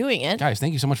 Thank you for doing it. Guys,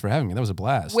 thank you so much for having me. That was a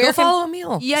blast. Where Go can- follow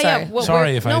Emil. Yeah, Sorry. yeah. Well,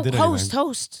 Sorry if I did host.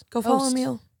 Go follow Host.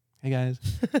 Emil. Hey guys.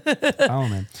 Oh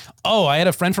man. Oh, I had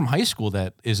a friend from high school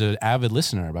that is an avid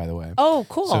listener, by the way. Oh,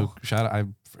 cool. So shout out.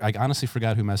 I honestly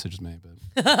forgot who messaged me, but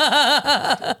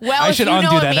well, I if should you know undo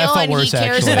that. That Emil felt and worse, he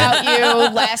cares actually. about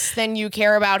you less than you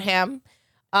care about him,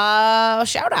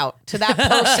 shout out to that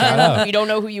person. out. We don't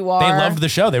know who you are. they loved the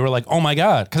show. They were like, "Oh my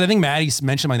god!" Because I think Maddie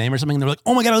mentioned my name or something. And they were like,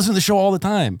 "Oh my god, I listen to the show all the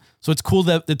time." So it's cool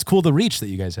the reach that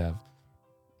you guys have.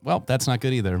 Well, that's not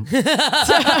good either.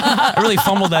 I really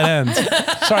fumbled that end.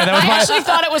 Sorry, that was I actually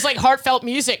thought it was like heartfelt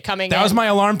music coming in. that was my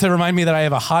alarm to remind me that I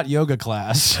have a hot yoga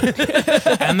class,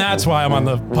 and that's why I'm on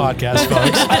the podcast,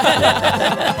 folks.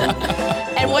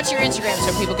 And what's your Instagram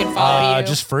so people can follow you?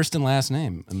 Just first and last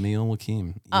name, Emil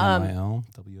Wakim,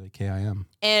 EMILWAKIM.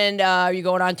 And are you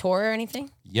going on tour or anything?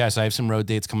 Yes, I have some road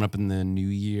dates coming up in the new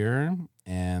year,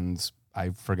 and I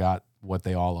forgot what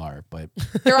they all are, but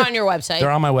They're on your website.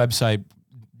 they're on my website.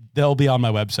 They'll be on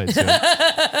my website soon.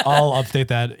 I'll update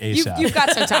that ASAP. You've got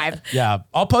some time. Yeah,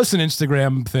 I'll post an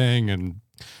Instagram thing, and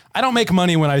I don't make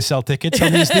money when I sell tickets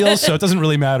on these deals, so it doesn't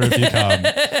really matter if you come.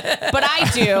 But I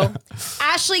do.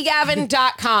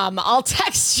 AshleyGavin.com. I'll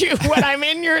text you when I'm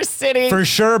in your city. For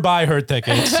sure, buy her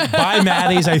tickets. Buy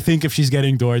Maddie's, I think, if she's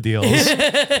getting door deals.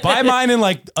 Buy mine in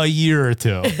like a year or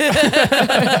two.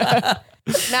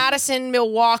 Madison,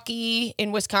 Milwaukee,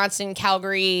 in Wisconsin,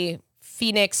 Calgary,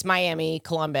 Phoenix, Miami,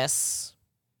 Columbus.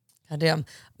 Goddamn.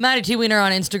 Maddie T. Wiener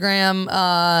on Instagram.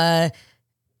 I'll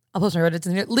post my Reddit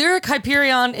in here. Lyric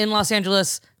Hyperion in Los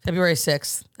Angeles, February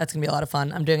 6th. That's going to be a lot of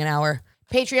fun. I'm doing an hour.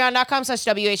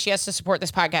 Patreon.com/WHS to support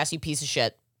this podcast, you piece of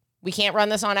shit. We can't run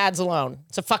this on ads alone.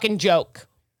 It's a fucking joke.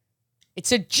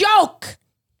 It's a joke.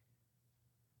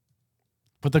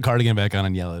 Put the cardigan back on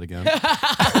and yell it again.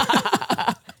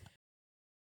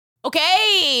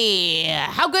 Okay.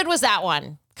 How good was that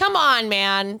one? Come on,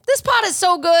 man. This pot is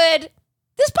so good.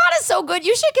 This pot is so good.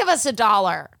 You should give us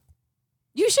 $1.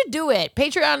 You should do it.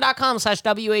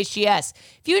 Patreon.com/WHGS.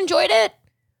 If you enjoyed it,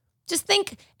 just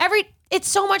think it's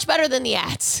so much better than the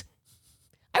ads.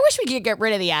 I wish we could get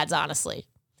rid of the ads, honestly.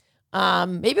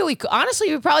 Maybe we could. Honestly,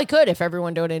 we probably could if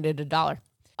everyone donated $1.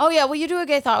 Oh yeah, will you do a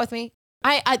gay thought with me?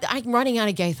 I'm running out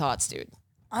of gay thoughts, dude.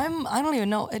 I don't even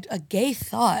know. A gay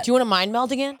thought. Do you want to mind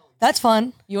meld again? That's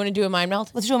fun. You want to do a mind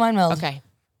meld? Let's do a mind meld. Okay.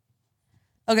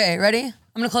 Okay, ready? I'm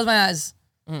going to close my eyes.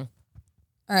 All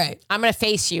right. I'm going to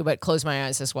face you, but close my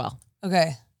eyes as well.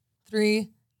 Okay. 3,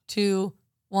 2,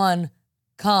 1,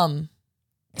 come.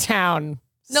 Town.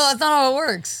 No, that's not how it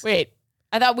works. Wait.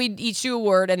 I thought we'd each do a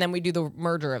word and then we do the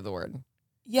merger of the word.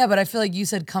 Yeah, but I feel like you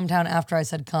said come town after I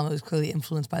said come. It was clearly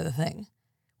influenced by the thing.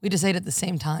 We just say it at the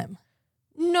same time.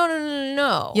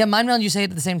 No. Yeah, mind meld, you say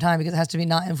it at the same time because it has to be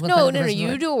not influenced by the No. person's You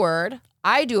word. do a word,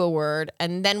 I do a word,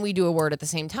 and then we do a word at the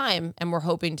same time, and we're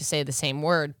hoping to say the same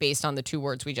word based on the 2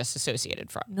 words we just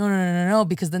associated from. No,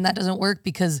 because then that doesn't work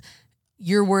because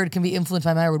your word can be influenced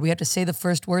by my word. We have to say the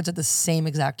first words at the same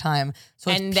exact time.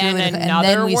 So And it's then purely different. another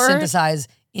And then we word? synthesize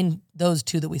in those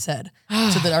 2 that we said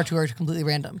so that our 2 are completely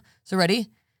random. So ready?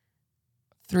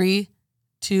 3,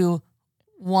 2,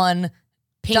 1.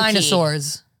 Pinky.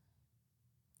 Dinosaurs.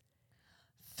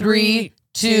 3,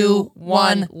 2,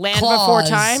 1. Land claws. before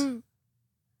time.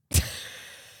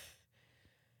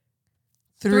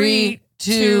 3,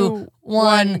 2,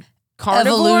 1.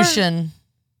 Carnivore? Evolution.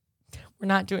 We're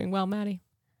not doing well, Maddie.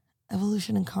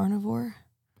 Evolution and carnivore.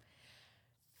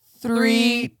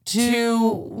 3, 2,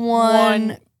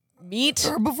 1. Meat.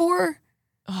 Herbivore.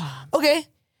 Okay.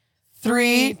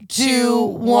 3, 2,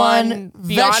 1.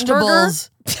 Beyond Burger? Vegetables.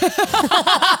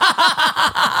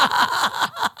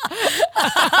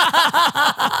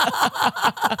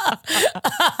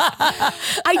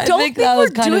 I don't think think that we're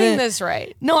was kind of doing it. this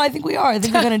right. No, I think we are. I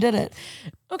think we kind of did it.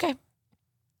 Okay.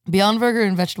 Beyond Burger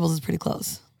and vegetables is pretty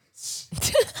close.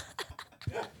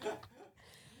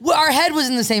 Well, our head was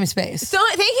in the same space. So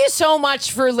thank you so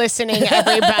much for listening,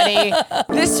 everybody.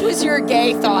 This was your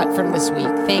gay thought from this week.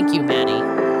 Thank you, Maddie.